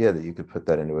no idea that you could put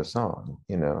that into a song.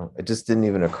 It just didn't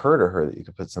even occur to her that you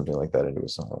could put something like that into a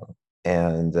song.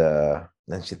 And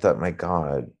then she thought, my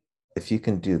God, if you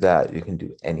can do that, you can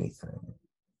do anything.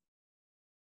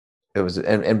 It was,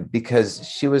 and because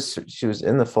she was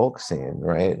in the folk scene,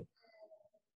 right?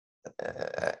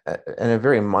 In a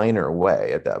very minor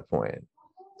way at that point.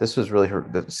 This was really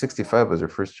her, 65 was her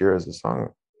first year as a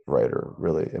songwriter,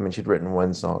 really. I mean, she'd written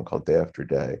one song called Day After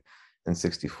Day in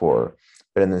 64,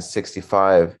 but in the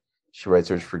 65, she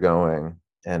writes Urge for Going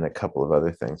and a couple of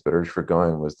other things, but Urge for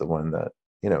Going was the one that,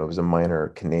 it was a minor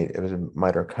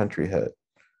country hit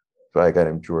by a guy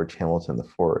named George Hamilton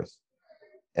IV.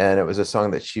 And it was a song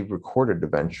that she recorded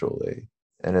eventually,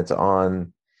 and it's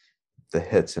on the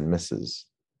Hits and Misses.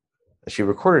 She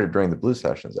recorded it during the Blue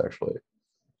Sessions, actually.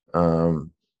 And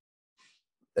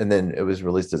then it was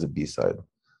released as a B-side.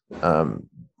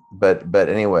 But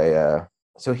anyway,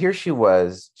 so here she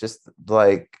was, just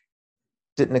like,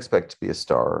 didn't expect to be a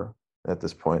star at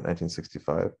this point,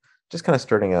 1965, just kind of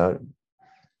starting out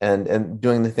and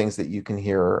doing the things that you can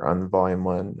hear on Volume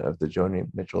 1 of the Joni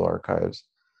Mitchell archives,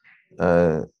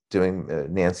 doing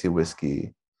Nancy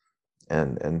Whiskey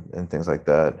and things like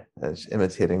that, as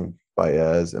imitating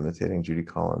Baez, imitating Judy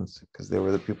Collins, because they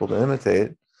were the people to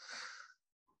imitate.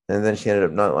 And then she ended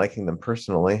up not liking them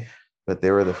personally, but they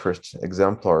were the first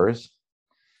exemplars.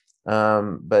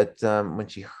 But when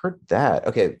she heard that,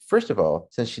 okay, first of all,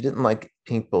 since she didn't like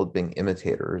people being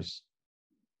imitators,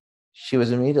 she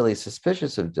was immediately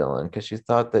suspicious of Dylan because she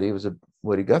thought that he was a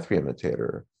Woody Guthrie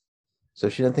imitator. So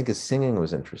she didn't think his singing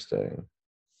was interesting.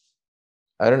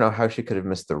 I don't know how she could have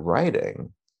missed the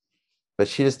writing, but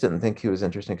she just didn't think he was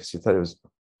interesting because she thought it was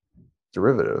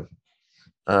derivative.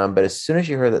 But as soon as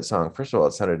she heard that song, first of all,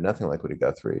 it sounded nothing like Woody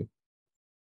Guthrie.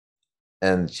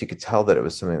 And she could tell that it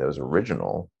was something that was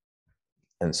original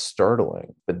and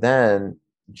startling. But then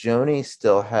Joni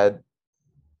still had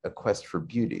a quest for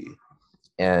beauty.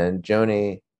 And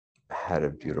Joni had a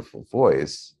beautiful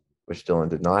voice, which Dylan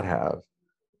did not have.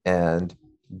 And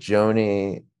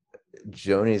Joni's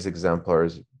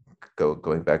exemplars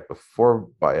going back before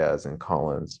Baez and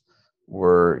Collins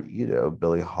were,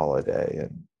 Billie Holiday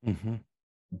and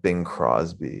Bing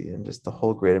Crosby and just the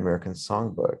whole Great American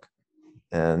Songbook.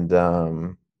 And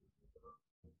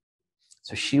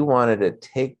so she wanted to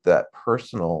take that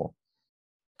personal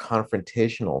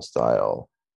confrontational style.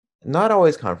 Not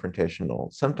always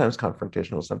confrontational, sometimes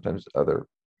other,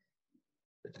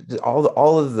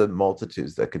 all of the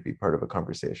multitudes that could be part of a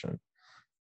conversation.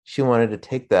 She wanted to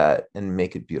take that and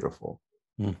make it beautiful.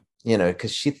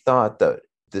 Because she thought that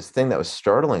this thing that was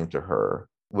startling to her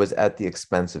was at the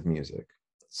expense of music.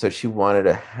 So she wanted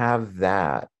to have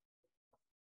that,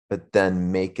 but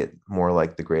then make it more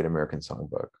like the Great American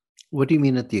Songbook. What do you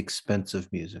mean at the expense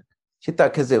of music? She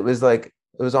thought because it was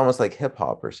almost like hip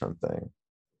hop or something.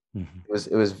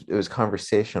 It was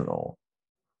conversational.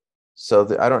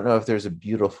 So I don't know if there's a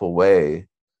beautiful way.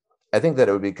 I think that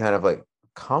it would be kind of like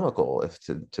comical if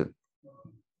to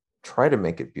try to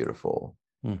make it beautiful.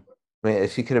 I mean,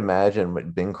 if you could imagine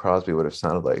what Bing Crosby would have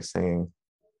sounded like singing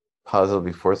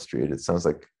Positively 4th Street, it sounds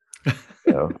like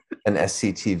an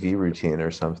SCTV routine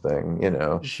or something.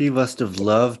 She must have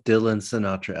loved Dylan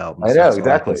Sinatra albums. I know, that's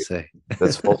exactly. All I can say.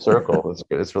 That's full circle.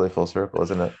 It's really full circle,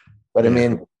 isn't it? But Yeah. I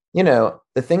mean,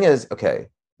 the thing is, okay,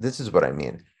 this is what I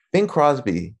mean. Bing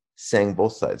Crosby sang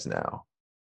Both Sides Now.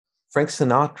 Frank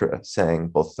Sinatra sang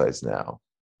Both Sides Now.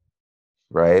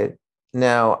 Right?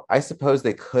 Now, I suppose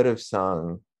they could have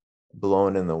sung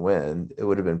Blowing in the Wind. It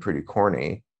would have been pretty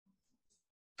corny.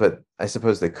 But I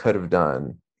suppose they could have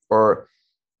done, or,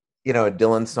 a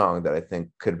Dylan song that I think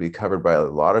could be covered by a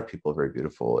lot of people very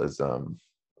beautiful is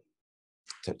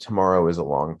Tomorrow Is a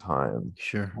Long Time.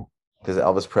 Sure. Because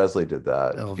Elvis Presley did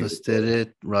that. Elvis did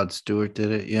it. Rod Stewart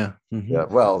did it. Yeah. Yeah.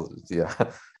 Well, yeah.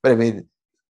 But I mean,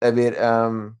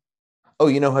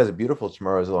 who has a beautiful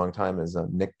Tomorrow Is a Long Time is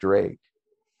Nick Drake.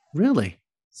 Really?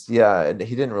 Yeah.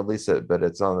 He didn't release it, but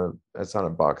it's on a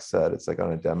box set. It's like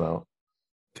on a demo.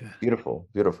 Okay. Beautiful.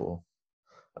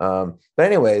 But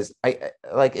anyways, I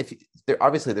like if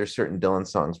obviously there's certain Dylan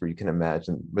songs where you can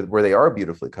imagine where they are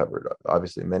beautifully covered.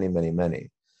 Obviously, many.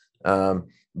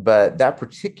 But that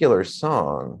particular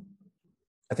song,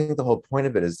 I think the whole point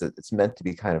of it is that it's meant to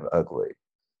be kind of ugly,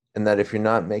 and that if you're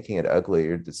not making it ugly,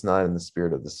 it's not in the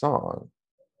spirit of the song.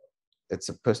 It's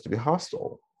supposed to be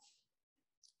hostile,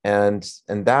 and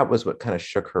that was what kind of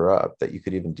shook her up, that you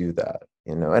could even do that,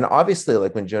 And obviously,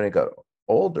 like when Joni got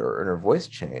older and her voice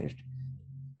changed,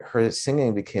 her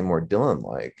singing became more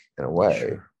Dylan-like in a way.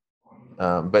 Sure.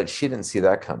 But she didn't see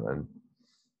that coming.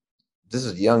 This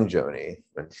is young Joni,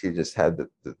 when she just had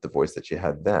the voice that she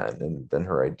had then. And then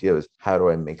her idea was, how do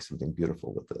I make something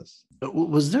beautiful with this?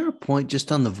 Was there a point just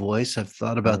on the voice? I've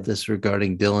thought about this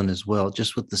regarding Dylan as well,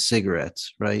 just with the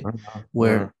cigarettes, right?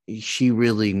 Where she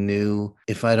really knew,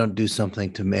 if I don't do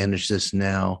something to manage this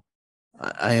now,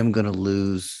 I am going to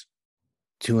lose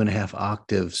 2.5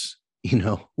 octaves,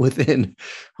 within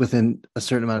a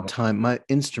certain amount of time. My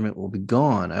instrument will be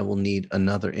gone. I will need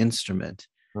another instrument.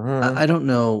 I don't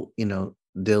know,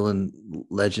 Dylan,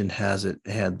 legend has it,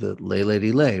 had the Lay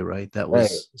Lady Lay, right? That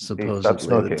was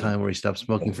supposedly the time where he stopped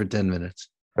smoking for 10 minutes.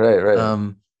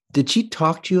 Right. Did she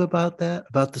talk to you about that,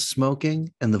 about the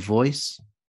smoking and the voice?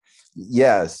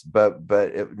 Yes, but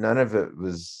none of it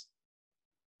was,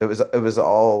 it was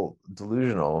all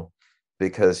delusional,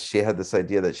 because she had this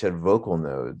idea that she had vocal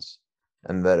nodes,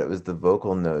 and that it was the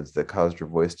vocal nodes that caused her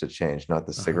voice to change, not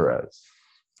the cigarettes.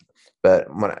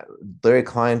 But when Larry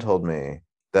Klein told me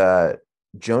that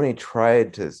Joni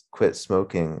tried to quit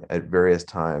smoking at various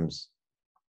times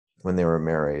when they were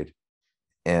married,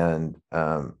 and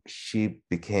she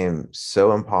became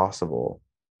so impossible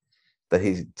that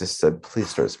he just said, please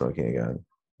start smoking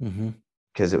again.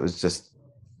 Because it was just,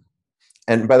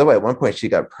 and by the way, at one point she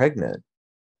got pregnant,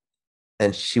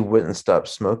 and she wouldn't stop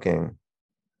smoking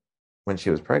when she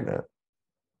was pregnant.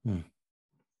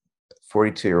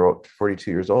 42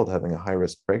 years old, having a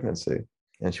high-risk pregnancy,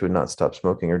 and she would not stop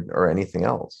smoking or anything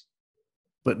else.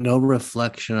 But no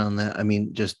reflection on that. I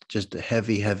mean, just a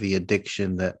heavy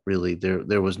addiction that really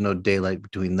there was no daylight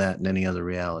between that and any other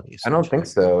reality. I don't think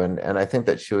so. And I think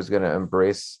that she was going to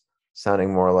embrace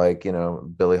sounding more like,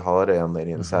 Billie Holiday on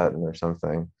Lady in Satin or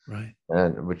something. Right.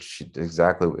 And which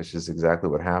is exactly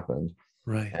what happened.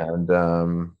 Right.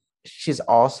 And she's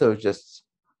also just,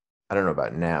 I don't know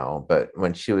about now, but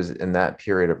when she was in that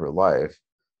period of her life,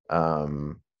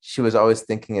 she was always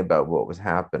thinking about what was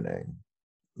happening,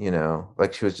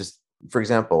 like she was just, for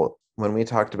example, when we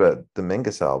talked about the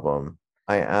Mingus album,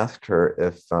 I asked her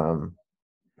if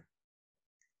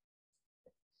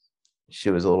she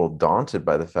was a little daunted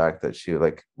by the fact that she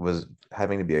was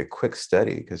having to be a quick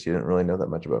study, because she didn't really know that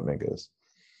much about Mingus,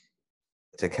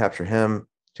 to capture him,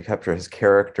 to capture his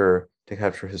character, to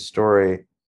capture his story,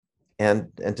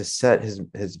 and to set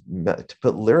to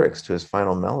put lyrics to his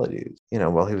final melodies,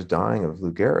 while he was dying of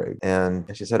Lou Gehrig. And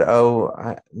she said,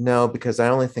 no, because I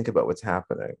only think about what's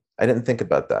happening. I didn't think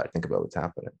about that. I think about what's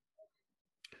happening.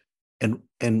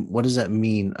 And what does that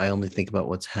mean? I only think about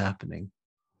what's happening.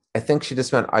 I think she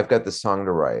just meant, I've got the song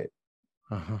to write.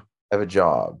 Uh-huh. I have a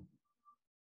job,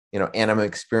 and I'm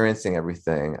experiencing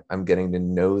everything. I'm getting to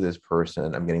know this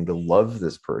person. I'm getting to love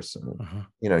this person.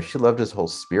 Uh-huh. She loved his whole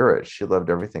spirit. She loved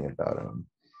everything about him.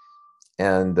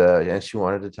 And she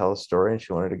wanted to tell a story and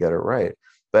she wanted to get it right.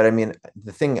 But I mean,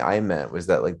 the thing I meant was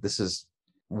that, like, this is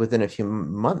within a few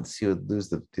months, he would lose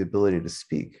the ability to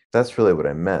speak. That's really what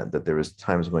I meant, that there was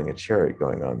time swinging a chariot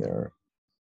going on there.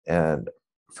 And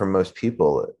for most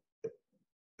people,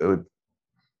 it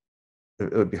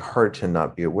would be hard to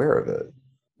not be aware of it.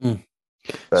 Mm.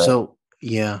 But, So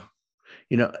yeah,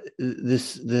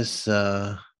 this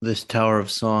Tower of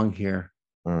Song here,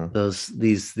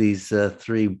 these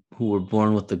three who were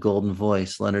born with the golden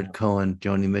voice: Leonard Cohen,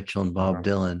 Joni Mitchell, and Bob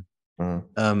Dylan.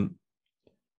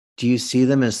 Do you see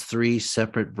them as three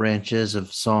separate branches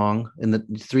of song, in the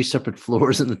three separate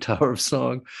floors in the Tower of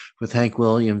Song, with Hank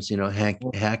Williams,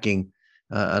 hacking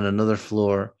on another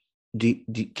floor?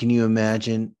 Can you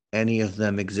imagine any of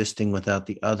them existing without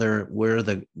the other? Where are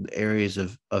the areas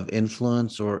of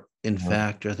influence, or in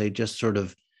fact, are they just sort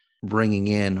of bringing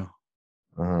in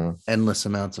endless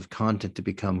amounts of content to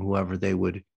become whoever they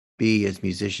would be as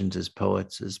musicians, as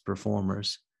poets, as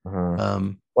performers?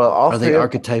 Well, all are they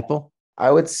archetypal? I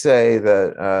would say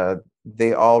that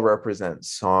they all represent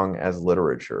song as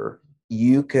literature.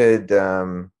 You could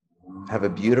have a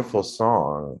beautiful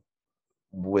song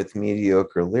with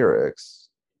mediocre lyrics,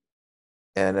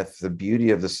 and if the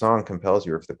beauty of the song compels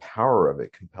you, or if the power of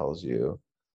it compels you,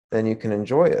 then you can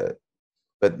enjoy it.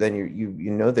 But then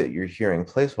you know that you're hearing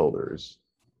placeholders,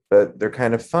 but they're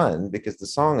kind of fun because the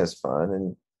song is fun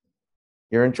and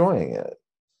you're enjoying it.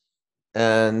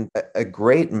 And a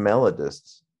great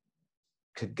melodist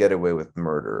could get away with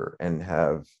murder and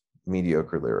have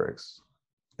mediocre lyrics.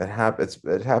 It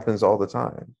happens all the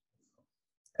time.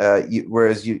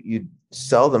 Whereas you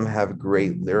seldom have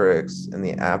great lyrics in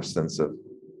the absence of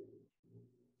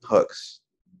hooks.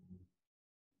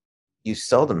 You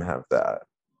seldom have that.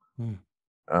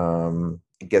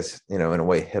 I guess, in a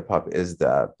way, hip hop is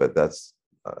that, but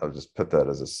I'll just put that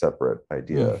as a separate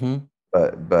idea.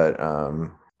 But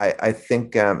I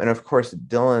think, and of course,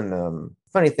 Dylan.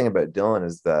 Funny thing about Dylan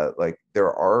is that, like,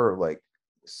 there are, like,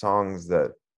 songs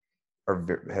that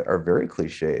are very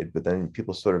cliched, but then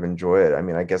people sort of enjoy it. I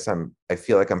mean, I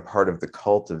feel like I'm part of the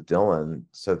cult of Dylan,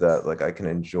 so that, like, I can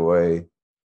enjoy,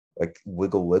 like,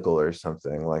 Wiggle Wiggle or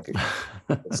something. Like,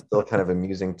 it's still kind of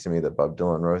amusing to me that Bob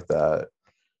Dylan wrote that.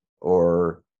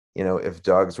 Or, if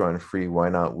dogs run free, why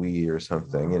not we, or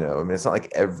something. I mean, it's not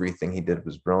like everything he did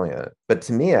was brilliant, but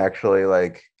to me, actually,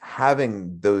 like,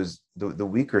 having the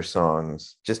weaker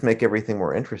songs just make everything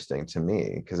more interesting to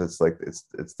me, because it's like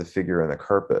it's the figure in the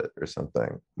carpet or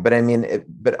something. But I mean,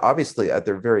 but obviously at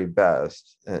their very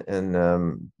best,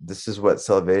 and this is what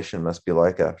salvation must be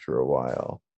like after a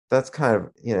while. That's kind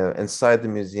of, inside the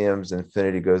museums,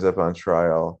 infinity goes up on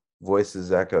trial,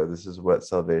 voices echo, this is what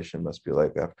salvation must be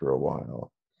like after a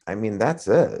while. I mean, that's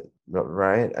it,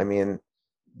 right? I mean,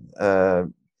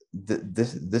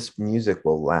 this music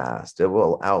will last. It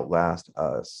will outlast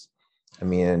us. I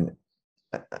mean,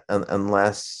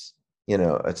 unless,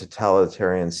 a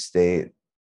totalitarian state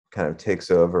kind of takes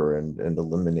over and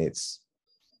eliminates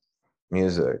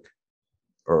music,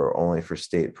 or only for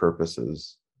state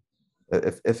purposes.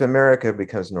 If America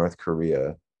becomes North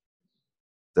Korea,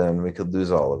 then we could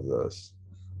lose all of this.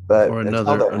 But or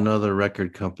another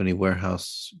record company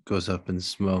warehouse goes up in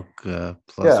smoke,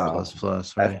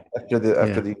 plus, right? After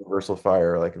the universal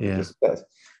fire, like we discussed.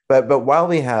 But while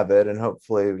we have it, and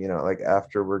hopefully, like,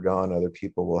 after we're gone, other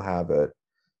people will have it,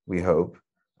 we hope.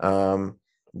 That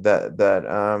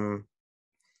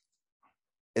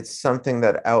it's something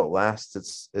that outlasts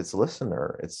its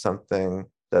listener. It's something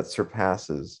that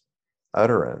surpasses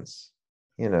utterance.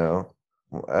 When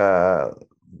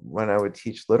I would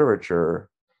teach literature,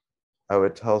 I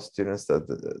would tell students that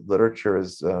the literature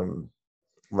is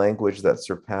language that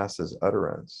surpasses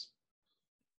utterance.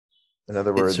 In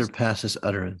other words, it surpasses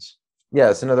utterance.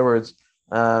 Yes. In other words,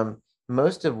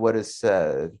 most of what is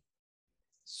said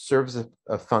serves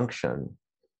a function,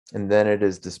 and then it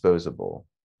is disposable.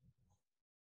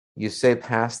 You say,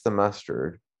 pass the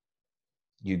mustard,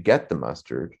 you get the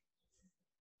mustard,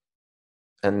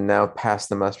 and now pass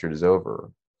the mustard is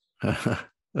over.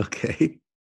 Okay.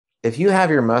 If you have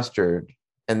your mustard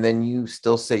and then you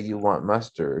still say you want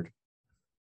mustard,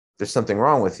 there's something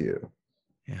wrong with you.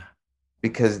 Yeah.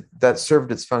 Because that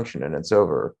served its function and it's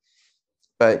over.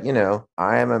 But,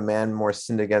 I am a man more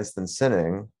sinned against than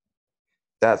sinning.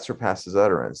 That surpasses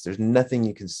utterance. There's nothing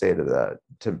you can say to that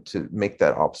to make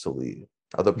that obsolete.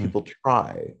 Although people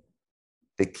try.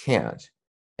 They can't.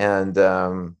 And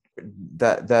that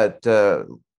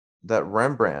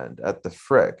Rembrandt at the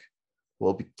Frick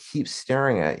will keep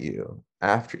staring at you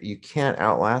after. You can't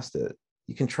outlast it.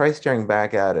 You can try staring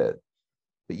back at it,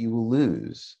 but you will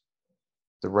lose.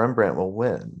 The Rembrandt will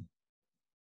win.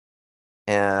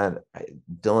 And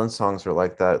Dylan's songs are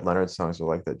like that. Leonard's songs are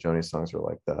like that. Joni's songs are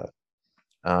like that.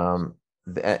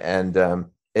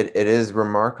 It is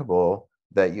remarkable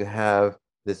that you have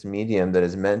this medium that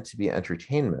is meant to be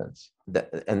entertainment,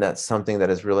 and that's something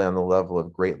that is really on the level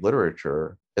of great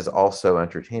literature is also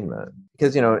entertainment.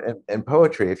 Because, you know, in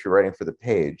poetry, if you're writing for the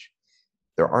page,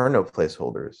 there are no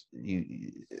placeholders.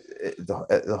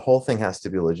 The whole thing has to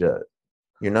be legit.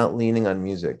 You're not leaning on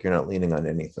music. You're not leaning on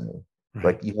anything. Right.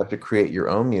 Like, you have to create your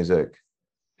own music,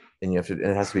 and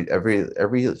it has to be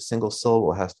every single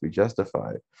syllable has to be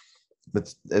justified.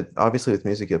 But obviously with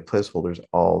music, you have placeholders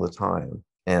all the time.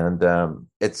 And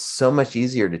it's so much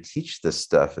easier to teach this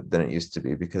stuff than it used to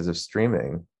be because of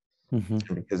streaming,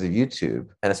 and because of YouTube,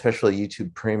 and especially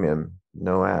YouTube Premium,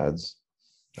 no ads.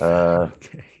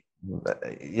 Okay.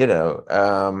 You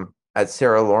know, at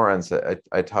Sarah Lawrence,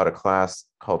 I taught a class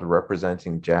called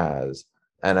Representing Jazz,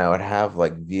 and I would have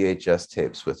like VHS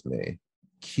tapes with me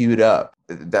queued up.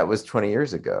 That was 20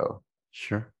 years ago.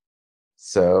 Sure.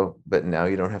 So, but now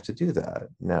you don't have to do that.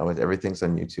 Now everything's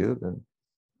on YouTube, and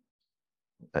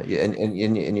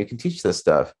you can teach this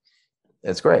stuff.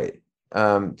 It's great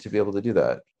to be able to do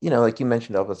that. You know, like you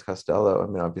mentioned Elvis Costello. I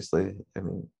mean, obviously,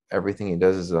 everything he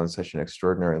does is on such an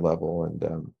extraordinary level.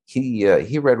 And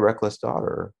he read Reckless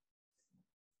Daughter.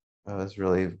 I was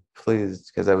really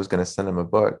pleased because I was going to send him a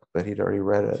book, but he'd already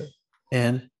read it,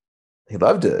 and he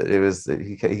loved it. It was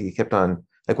he kept on.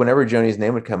 Like, whenever Joni's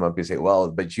name would come up, he'd say, well,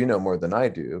 but you know more than I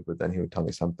do. But then he would tell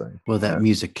me something. Well, that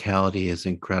musicality is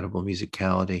incredible.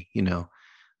 Musicality, you know,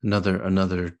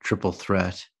 another triple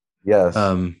threat. Yes.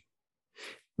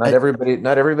 Not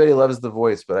everybody loves The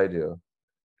Voice, but I do.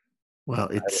 Well,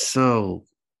 it's so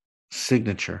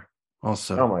signature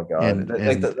also. Oh my God.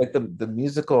 The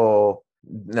musical.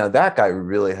 Now that guy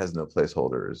really has no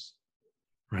placeholders.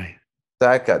 Right.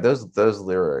 That guy, those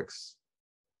lyrics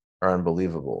are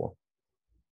unbelievable.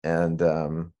 And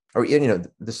or, you know,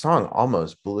 the song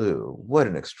Almost Blue, what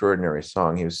an extraordinary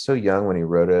song. He was so young when he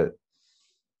wrote it.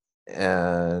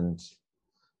 And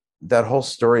that whole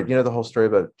story, you know, the whole story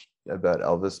about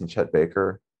Elvis and Chet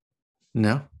Baker?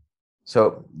 No.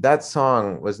 So that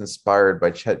song was inspired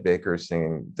by Chet Baker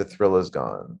singing The Thrill Is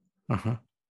Gone.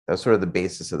 That's sort of the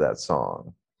basis of that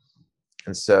song.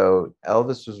 And so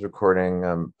Elvis was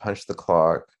recording Punch the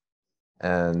Clock,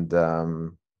 and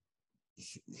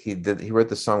he wrote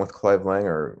the song with Clive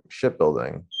Langer,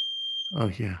 Shipbuilding. Oh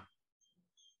yeah.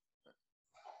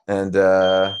 And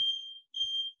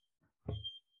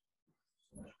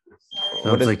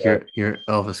sounds like your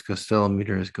Elvis Costello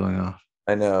meter is going off.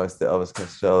 I know, it's the Elvis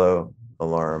Costello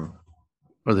alarm.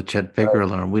 Or the Chet Baker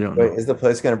alarm. We don't know. Is the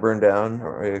place going to burn down?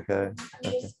 Or are you okay?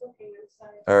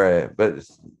 All right, but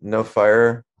no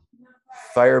fire.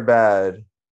 Fire bad.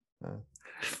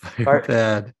 Fire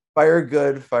bad. Fire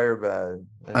good, fire bad.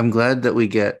 I'm glad that we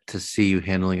get to see you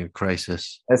handling a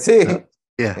crisis. I see.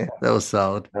 Yeah, that was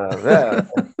solid. Yeah,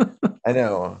 I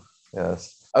know.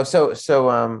 Yes. Oh, so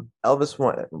Elvis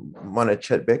wanted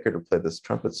Chet Baker to play this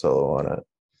trumpet solo on it,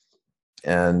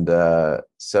 and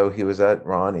so he was at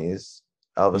Ronnie's.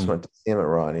 Elvis went to see him at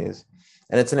Ronnie's,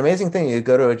 and it's an amazing thing. You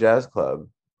go to a jazz club,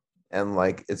 and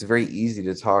like it's very easy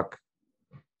to talk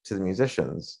to the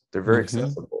musicians. They're very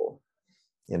accessible.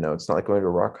 You know, it's not like going to a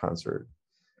rock concert.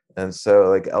 And so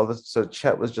like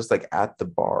Chet was just like at the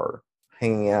bar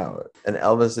hanging out, and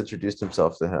Elvis introduced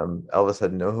himself to him. Elvis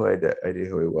had no idea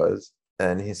who he was.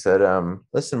 And he said,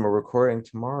 listen, we're recording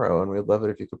tomorrow, and we'd love it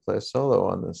if you could play a solo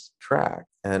on this track.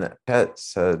 And Chet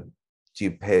said, do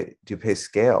you pay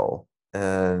scale?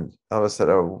 And Elvis said,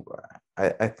 oh,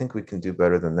 I think we can do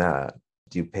better than that.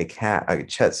 Do you pay cash?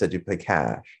 Chet said, do you pay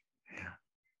cash? Yeah.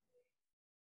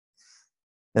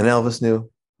 And Elvis knew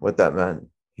what that meant.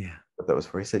 Yeah. What that was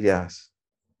for. He said yes.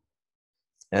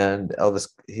 And Elvis,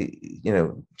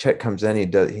 Chet comes in, he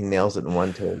nails it in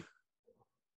one take. Yeah.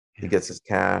 He gets his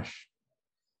cash.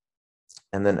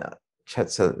 And then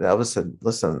Elvis said,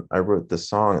 listen, I wrote this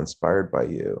song inspired by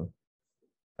you,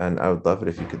 and I would love it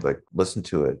if you could like listen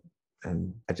to it,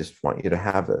 and I just want you to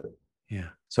have it. Yeah.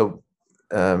 So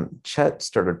Chet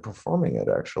started performing it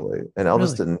actually, and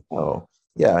Elvis didn't know.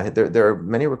 Yeah, there are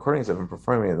many recordings of him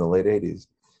performing it in the late 80s.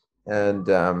 And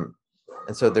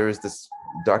so there was this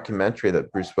documentary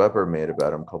that Bruce Weber made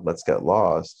about him called Let's Get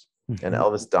Lost. And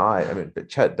Elvis died. But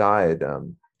Chet died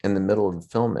in the middle of the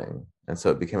filming. And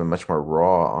so it became a much more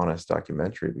raw, honest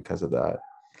documentary because of that.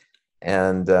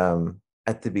 And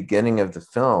at the beginning of the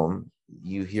film,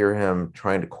 you hear him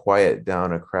trying to quiet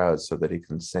down a crowd so that he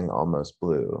can sing Almost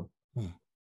Blue.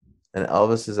 And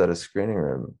Elvis is at a screening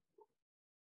room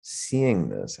seeing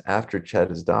this after Chet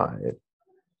has died.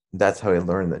 That's how he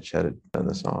learned that Chet had done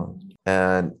the song.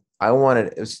 And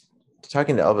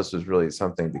talking to Elvis was really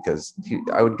something because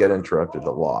I would get interrupted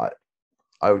a lot.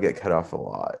 I would get cut off a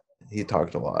lot. He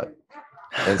talked a lot.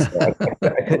 And so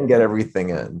I couldn't get everything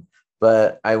in.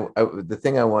 But the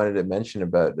thing I wanted to mention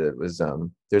about it was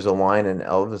there's a line in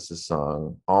Elvis's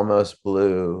song, Almost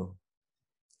Blue,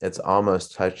 it's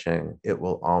almost touching, it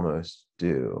will almost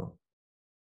do,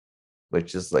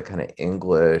 which is like kind of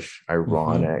English,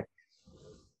 ironic.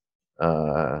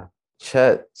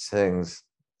 Chet sings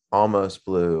Almost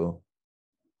Blue,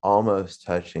 almost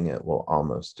touching, it will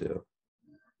almost do.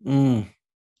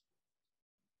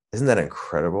 Isn't that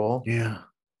incredible? Yeah.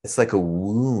 It's like a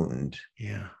wound.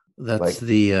 Yeah. That's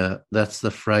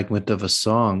the fragment of a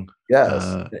song. Yes.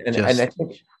 And I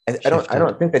think I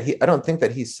don't think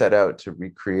that he set out to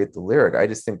recreate the lyric. I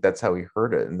just think that's how he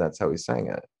heard it and that's how he sang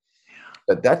it.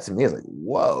 But that to me is like,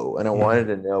 whoa. And I wanted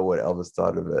to know what Elvis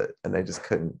thought of it. And I just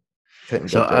couldn't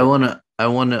so I want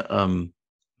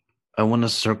to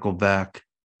circle back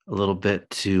a little bit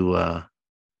to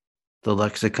the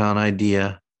lexicon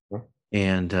idea.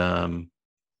 And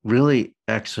really,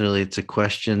 actually, it's a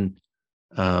question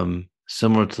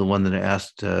similar to the one that I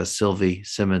asked Sylvie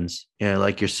Simmons. Yeah,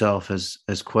 like yourself, has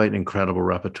quite an incredible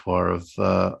repertoire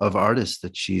of artists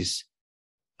that she's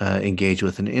engaged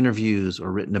with in interviews or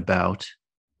written about,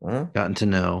 gotten to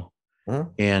know.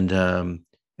 And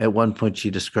at one point,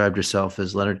 she described herself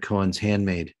as Leonard Cohen's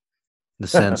handmaid, in the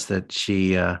sense that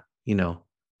she,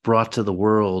 brought to the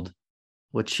world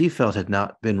what she felt had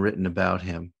not been written about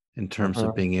him, in terms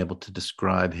of being able to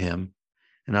describe him.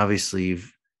 And obviously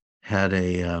you've had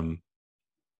an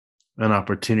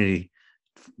opportunity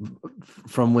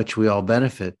from which we all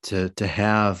benefit to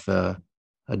have a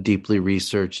deeply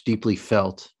researched, deeply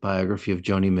felt biography of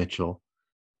Joni Mitchell.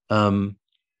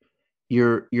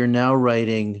 You're now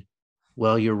writing,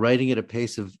 you're writing at a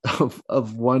pace of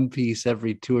one piece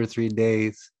every 2 or 3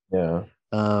 days. Yeah.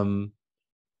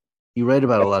 You write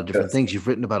about a lot of different things. You've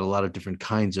written about a lot of different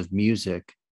kinds of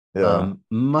music. Yeah.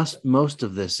 Most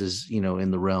of this is,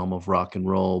 in the realm of rock and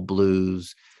roll,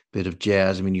 blues, bit of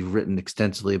jazz. I mean, you've written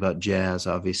extensively about jazz,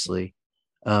 obviously.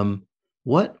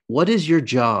 What is your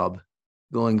job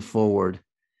going forward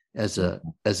as a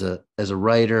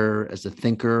writer, as a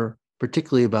thinker,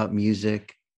 particularly about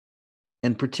music,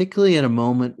 and particularly at a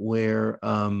moment where,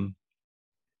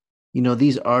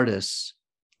 these artists,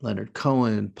 Leonard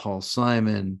Cohen, Paul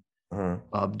Simon,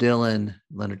 Bob Dylan,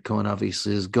 Leonard Cohen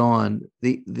obviously is gone.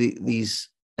 These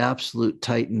absolute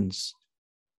titans.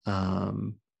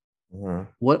 What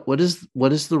is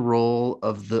the role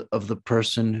of the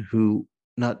person who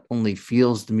not only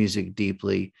feels the music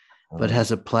deeply, but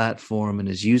has a platform and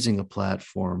is using a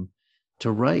platform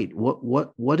to write?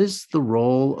 What is the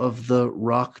role of the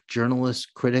rock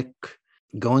journalist critic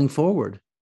going forward?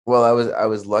 Well, I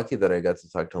was lucky that I got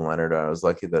to talk to Leonard. I was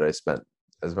lucky that I spent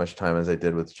as much time as I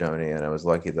did with Joni, and I was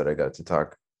lucky that I got to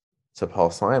talk to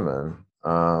Paul Simon.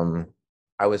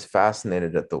 I was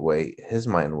fascinated at the way his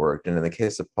mind worked, and in the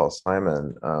case of Paul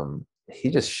Simon, he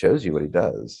just shows you what he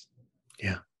does.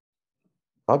 Yeah,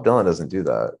 Bob Dylan doesn't do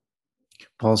that.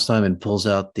 Paul Simon pulls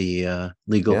out the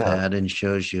legal pad and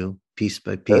shows you piece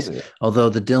by piece. Although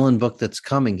the Dylan book that's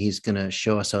coming, he's going to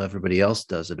show us how everybody else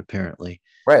does it. Apparently,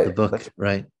 right? The book,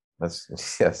 right? That's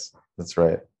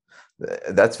right.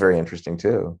 That's very interesting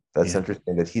too. That's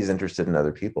interesting that he's interested in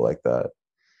other people like that.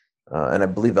 And I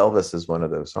believe Elvis is one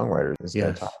of those songwriters he's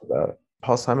going to talk about.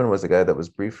 Paul Simon was a guy that was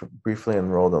briefly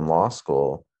enrolled in law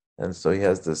school. And so he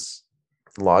has this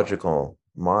logical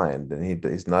mind, and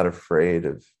he's not afraid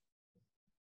of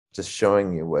just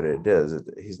showing you what it is.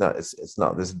 It's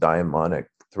not this daimonic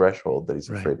threshold that he's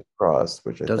afraid to cross,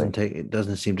 which it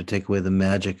doesn't seem to take away the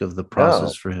magic of the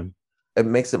process for him. It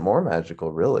makes it more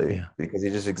magical, really, because he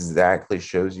just exactly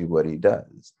shows you what he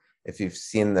does. If you've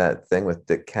seen that thing with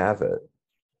Dick Cavett,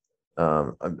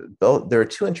 there are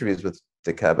 2 interviews with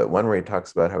Dick Cavett. One where he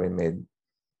talks about how he made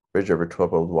Bridge Over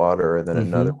Troubled Water, and then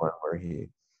another one where he's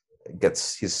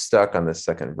stuck on the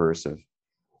second verse of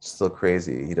Still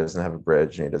Crazy. He doesn't have a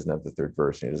bridge, and he doesn't have the third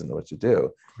verse, and he doesn't know what to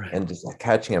do. Right. And just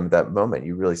catching him at that moment,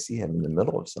 you really see him in the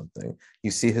middle of something.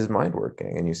 You see his mind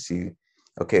working, and you see,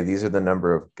 okay, these are the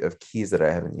number of keys that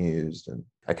I haven't used, and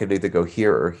I could either go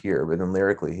here or here, but then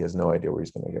lyrically, he has no idea where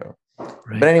he's going to go.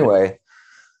 Right. But anyway,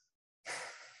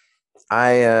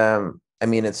 I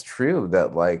mean, it's true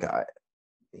that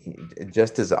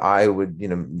just as I would,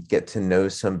 get to know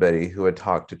somebody who had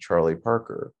talked to Charlie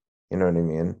Parker, you know what I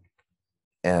mean?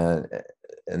 And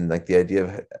like the idea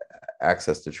of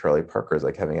access to Charlie Parker is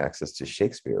like having access to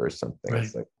Shakespeare or something. Right.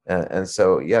 It's like, and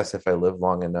so yes, if I live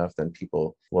long enough, then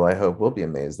people, well, I hope, will be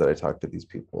amazed that I talked to these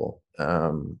people.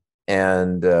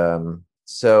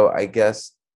 So I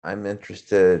guess I'm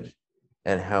interested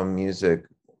in how music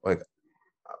like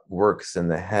works in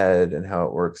the head and how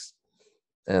it works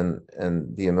and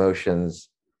the emotions,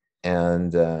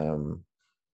 and then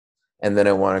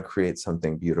I want to create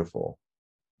something beautiful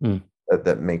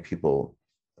that make people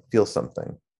feel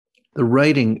something. The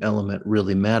writing element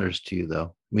really matters to you,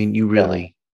 though. I mean, you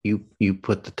really you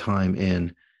put the time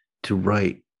in to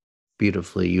write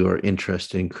beautifully. You are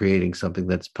interested in creating something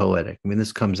that's poetic. I mean,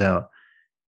 this comes out,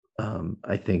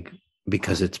 I think,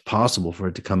 because it's possible for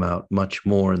it to come out much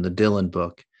more in the Dylan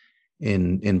book,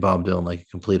 in Bob Dylan, Like a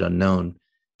Complete Unknown,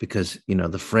 because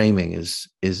the framing is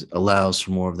allows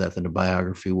for more of that than a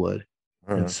biography would.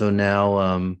 And so now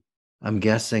I'm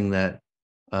guessing that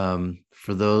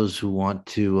for those who want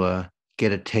to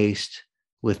get a taste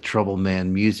with Trouble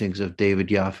Man musings of David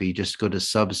Yaffe, just go to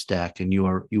Substack, and you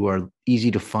are easy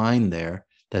to find there.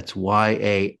 That's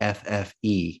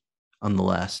Yaffe on the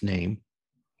last name.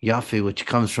 Yaffe, which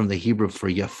comes from the Hebrew for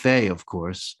Yaffe, of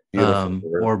course,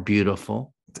 or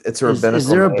beautiful. It's a rabbinical. Is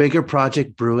there a bigger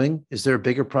project brewing? Is there a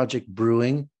bigger project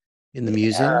brewing in the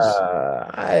musings?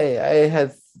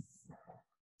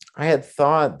 I had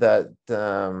thought that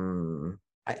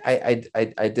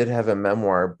I did have a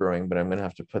memoir brewing, but I'm going to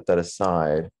have to put that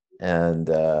aside. And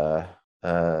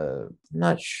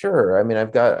not sure. I mean,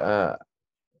 I'm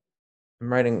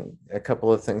writing a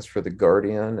couple of things for The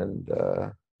Guardian, and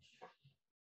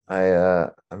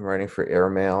I'm writing for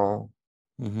Airmail.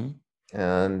 Mm-hmm.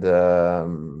 And I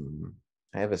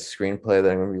have a screenplay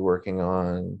that I'm going to be working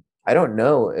on. I don't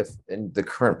know if in the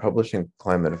current publishing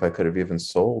climate, if I could have even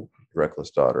sold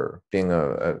Reckless Daughter, being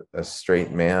a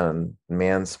straight man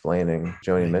mansplaining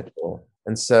Joni Mitchell.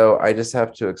 And so I just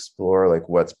have to explore like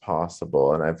what's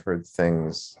possible. And I've heard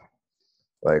things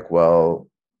like, well,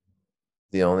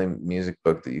 the only music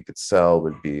book that you could sell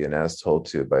would be an As Told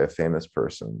To by a famous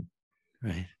person.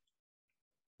 Right.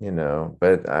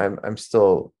 But I'm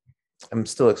still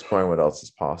exploring what else is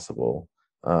possible.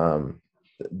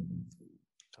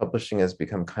 Publishing has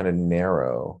become kind of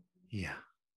narrow. Yeah.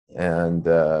 And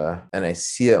I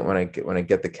see it when I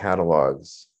get the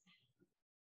catalogs.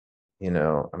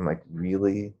 I'm like,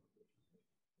 really?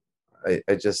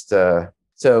 I just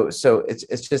so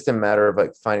it's just a matter of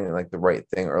like finding like the right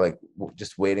thing, or like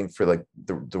just waiting for like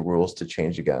the rules to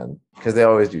change again, because they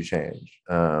always do change.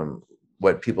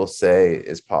 What people say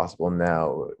is possible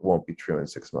now won't be true in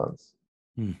 6 months.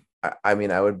 I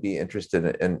mean, I would be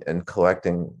interested in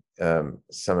collecting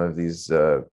some of these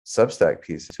Substack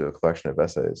pieces to a collection of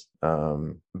essays,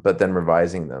 but then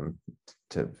revising them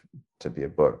to be a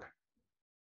book.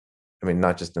 I mean,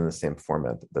 not just in the same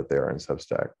format that they are in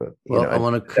Substack, but I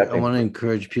want to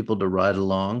encourage people to ride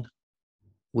along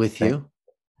with you,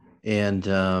 and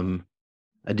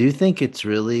I do think it's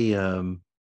really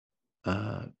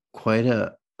quite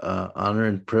a honor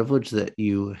and privilege that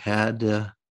you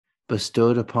had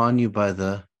bestowed upon you by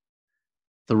the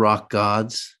rock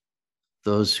gods,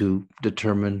 those who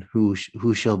determine who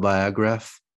shall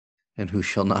biograph and who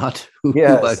shall not,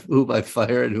 who by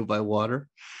fire and who by water.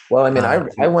 Well, I mean,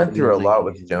 I went through a lot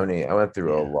with Joni. I went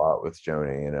through a lot with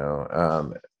Joni.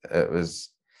 It was.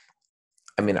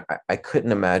 I mean, I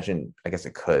couldn't imagine. I guess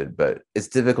I could, but it's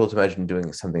difficult to imagine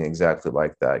doing something exactly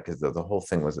like that, because the whole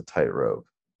thing was a tightrope.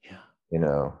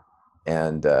 Yeah.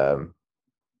 And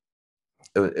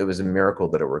it was a miracle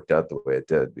that it worked out the way it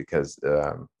did, because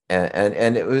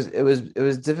and it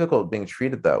was difficult being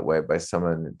treated that way by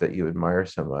someone that you admire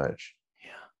so much.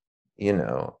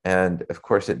 Yeah. And of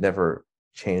course it never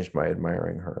changed my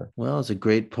admiring her. Well, as a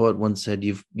great poet once said,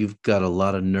 you've got a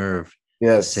lot of nerve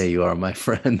to say you are my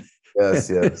friend. Yes.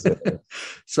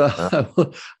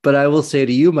 So but I will say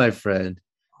to you, my friend,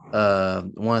 I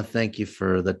want to thank you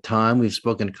for the time. We've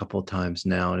spoken a couple of times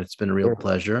now, and it's been a real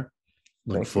pleasure.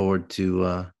 Look forward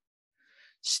to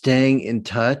staying in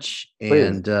touch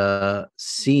and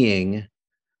seeing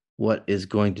what is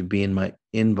going to be in my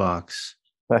inbox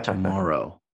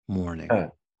tomorrow morning.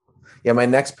 Yeah, my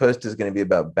next post is going to be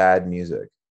about bad music.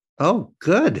 Oh,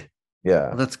 good. Yeah.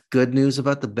 Well, that's good news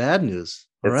about the bad news.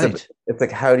 All right. It's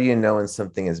like, how do you know when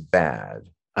something is bad?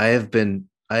 I have been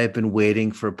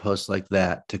waiting for a post like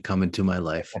that to come into my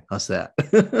life. How's that?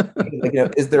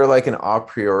 Is there like an a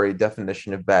priori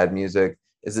definition of bad music?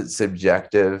 Is it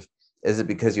subjective? Is it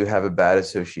because you have a bad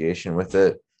association with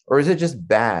it? Or is it just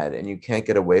bad and you can't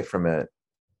get away from it?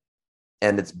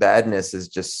 and its badness is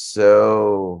just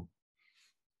so.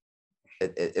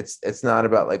 It's not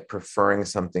about like preferring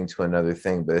something to another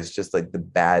thing, but it's just like the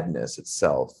badness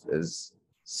itself is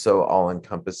so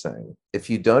all-encompassing. If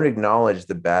you don't acknowledge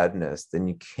the badness, then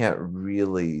you can't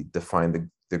really define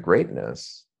the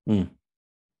greatness. Mm.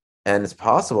 And it's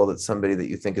possible that somebody that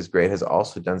you think is great has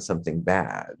also done something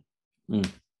bad. Mm.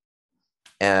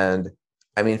 And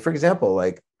I mean, for example,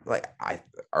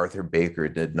 Arthur Baker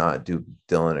did not do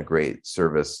Dylan a great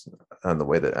service on the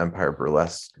way that Empire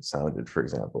Burlesque sounded, for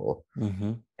example.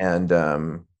 Mm-hmm.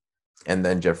 And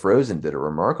then Jeff Rosen did a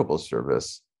remarkable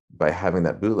service by having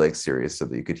that bootleg series so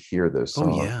that you could hear those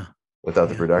songs without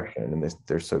the production. And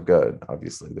they're so good.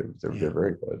 Obviously, they're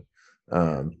very good.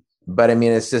 But I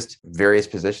mean, it's just Various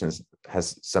Positions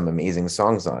has some amazing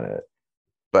songs on it,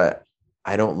 but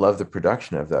I don't love the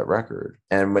production of that record.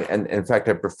 And in fact,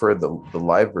 I prefer the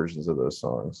live versions of those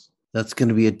songs. That's going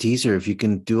to be a teaser. If you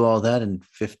can do all that in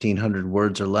 1,500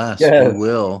 words or less, yes.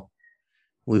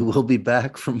 we will be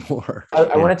back for more.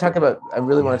 I want to talk about, I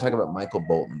really want to talk about Michael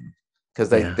Bolton, because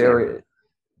they're,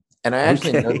 and I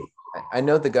actually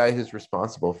know the guy who's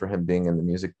responsible for him being in the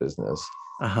music business.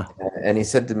 Uh-huh. And he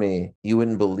said to me, you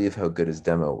wouldn't believe how good his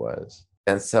demo was.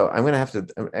 And so I'm going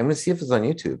to see if it's on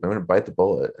YouTube. I'm going to bite the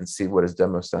bullet and see what his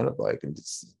demo sounded like and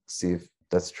just see if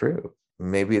that's true.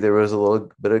 Maybe there was a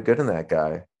little bit of good in that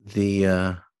guy.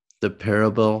 The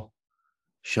parable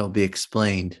shall be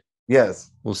explained.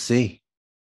 Yes. We'll see.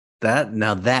 That's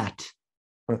a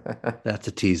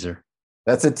teaser.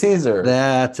 That's a teaser.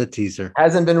 That's a teaser.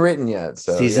 Hasn't been written yet.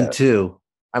 So Season 2.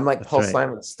 I'm like Paul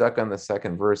Simon, stuck on the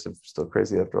second verse of Still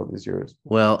Crazy After All These Years.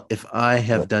 Well, if I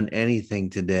have done anything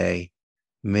today,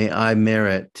 may I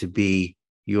merit to be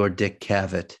your Dick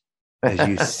Cavett as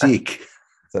you seek.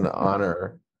 It's an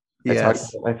honor.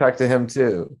 Yes. I talked to him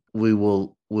too.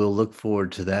 We'll look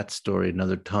forward to that story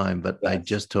another time, but yes. I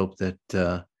just hope that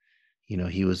he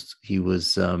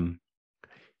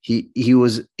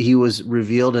was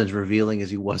revealed as revealing as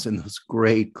he was in those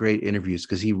great interviews,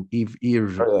 because he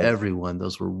everyone.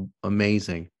 Those were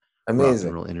amazing rock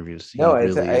and roll interviews. He really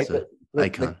is an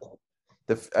icon.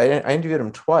 I interviewed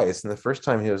him twice, and the first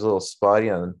time he was a little spotty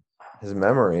on his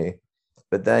memory,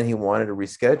 but then he wanted to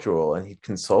reschedule, and he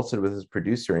consulted with his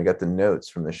producer and got the notes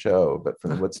from the show, but from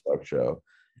the Woodstock show,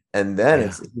 and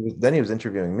then he was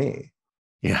interviewing me.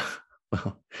 Yeah.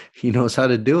 Well, he knows how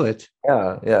to do it.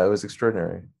 Yeah, it was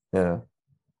extraordinary. Yeah.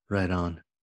 Right on.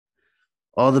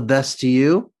 All the best to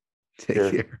you. Take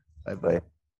care. Bye-bye.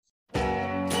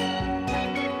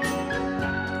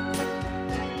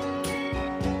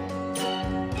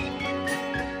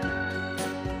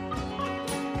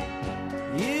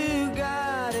 You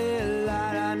got a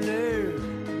lot of nerve.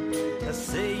 I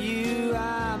say you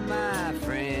are my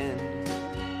friend.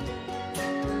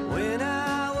 When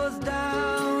I was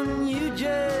down, you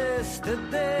just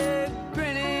stood there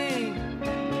grinning.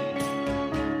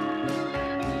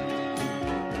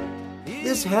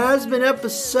 This has been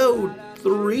episode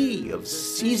 3 of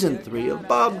season 3 of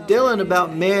Bob Dylan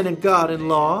About Man and God in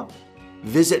Law.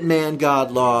 Visit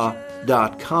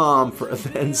mangodlaw.com for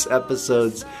events,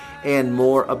 episodes, and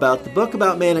more about the book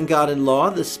About Man and God in Law,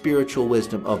 The Spiritual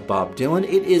Wisdom of Bob Dylan.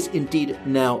 It is indeed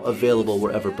now available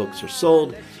wherever books are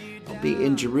sold. I'll be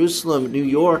in Jerusalem, New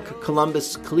York,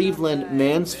 Columbus, Cleveland,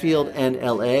 Mansfield, and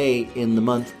LA in the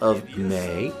month of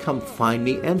May. Come find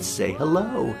me and say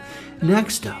hello.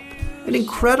 Next up, an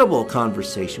incredible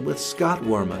conversation with Scott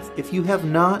Wormuth. If you have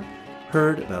not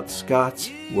heard about Scott's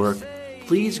work,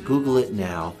 please Google it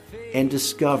now and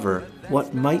discover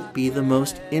what might be the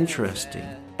most interesting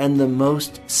and the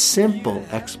most simple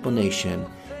explanation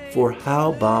for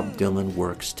how Bob Dylan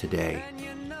works today.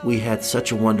 We had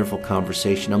such a wonderful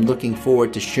conversation. I'm looking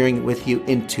forward to sharing it with you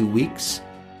in 2 weeks.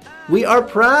 We are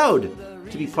proud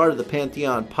to be part of the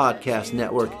Pantheon Podcast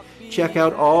Network. Check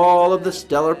out all of the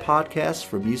stellar podcasts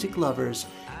for music lovers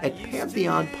at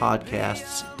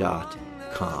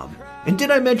pantheonpodcasts.com. And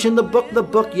did I mention the book? The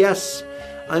book, yes.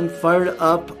 I'm fired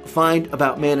up. Find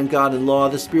About Man and God in Law,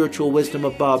 The Spiritual Wisdom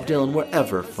of Bob Dylan,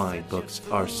 wherever fine books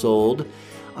are sold.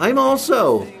 I'm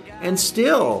also, and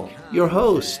still, your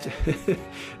host,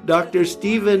 Dr.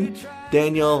 Stephen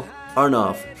Daniel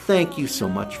Arnoff. Thank you so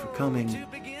much for coming,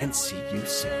 and see you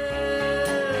soon.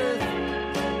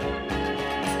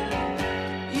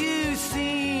 You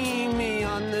see me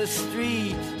on the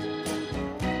street,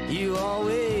 you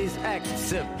always act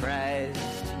surprised.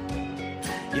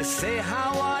 You say,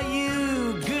 how are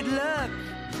you? Good luck,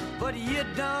 but you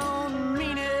don't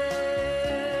mean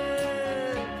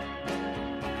it.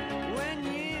 When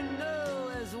you know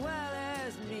as well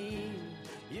as me,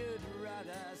 you'd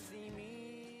rather see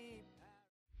me.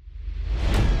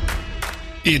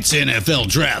 It's NFL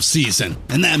draft season,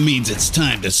 and that means it's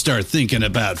time to start thinking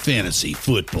about fantasy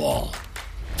football.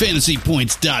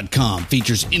 FantasyPoints.com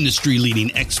features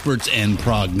industry-leading experts and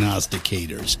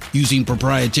prognosticators using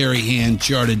proprietary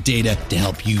hand-charted data to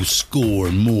help you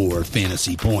score more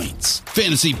fantasy points.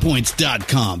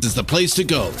 FantasyPoints.com is the place to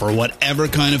go for whatever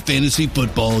kind of fantasy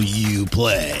football you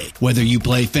play. Whether you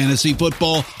play fantasy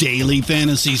football, daily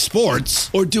fantasy sports,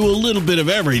 or do a little bit of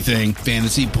everything,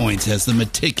 Fantasy Points has the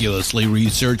meticulously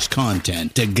researched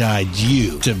content to guide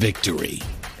you to victory.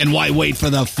 And why wait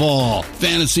for the fall?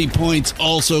 Fantasy Points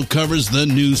also covers the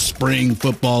new spring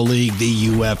football league, the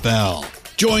UFL.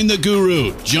 Join the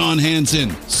guru, John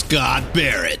Hansen, Scott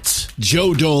Barrett,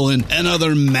 Joe Dolan, and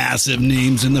other massive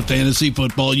names in the fantasy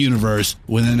football universe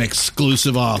with an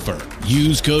exclusive offer.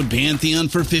 Use code Pantheon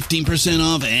for 15%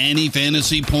 off any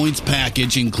Fantasy Points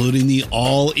package, including the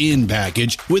all-in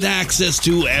package, with access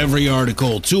to every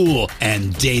article, tool,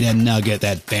 and data nugget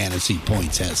that Fantasy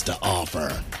Points has to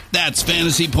offer. That's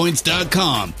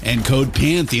FantasyPoints.com and code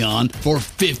Pantheon for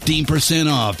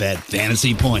 15% off at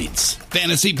Fantasy Points.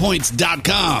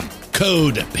 FantasyPoints.com,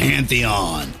 code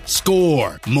Pantheon.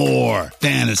 Score more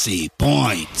fantasy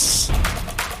points.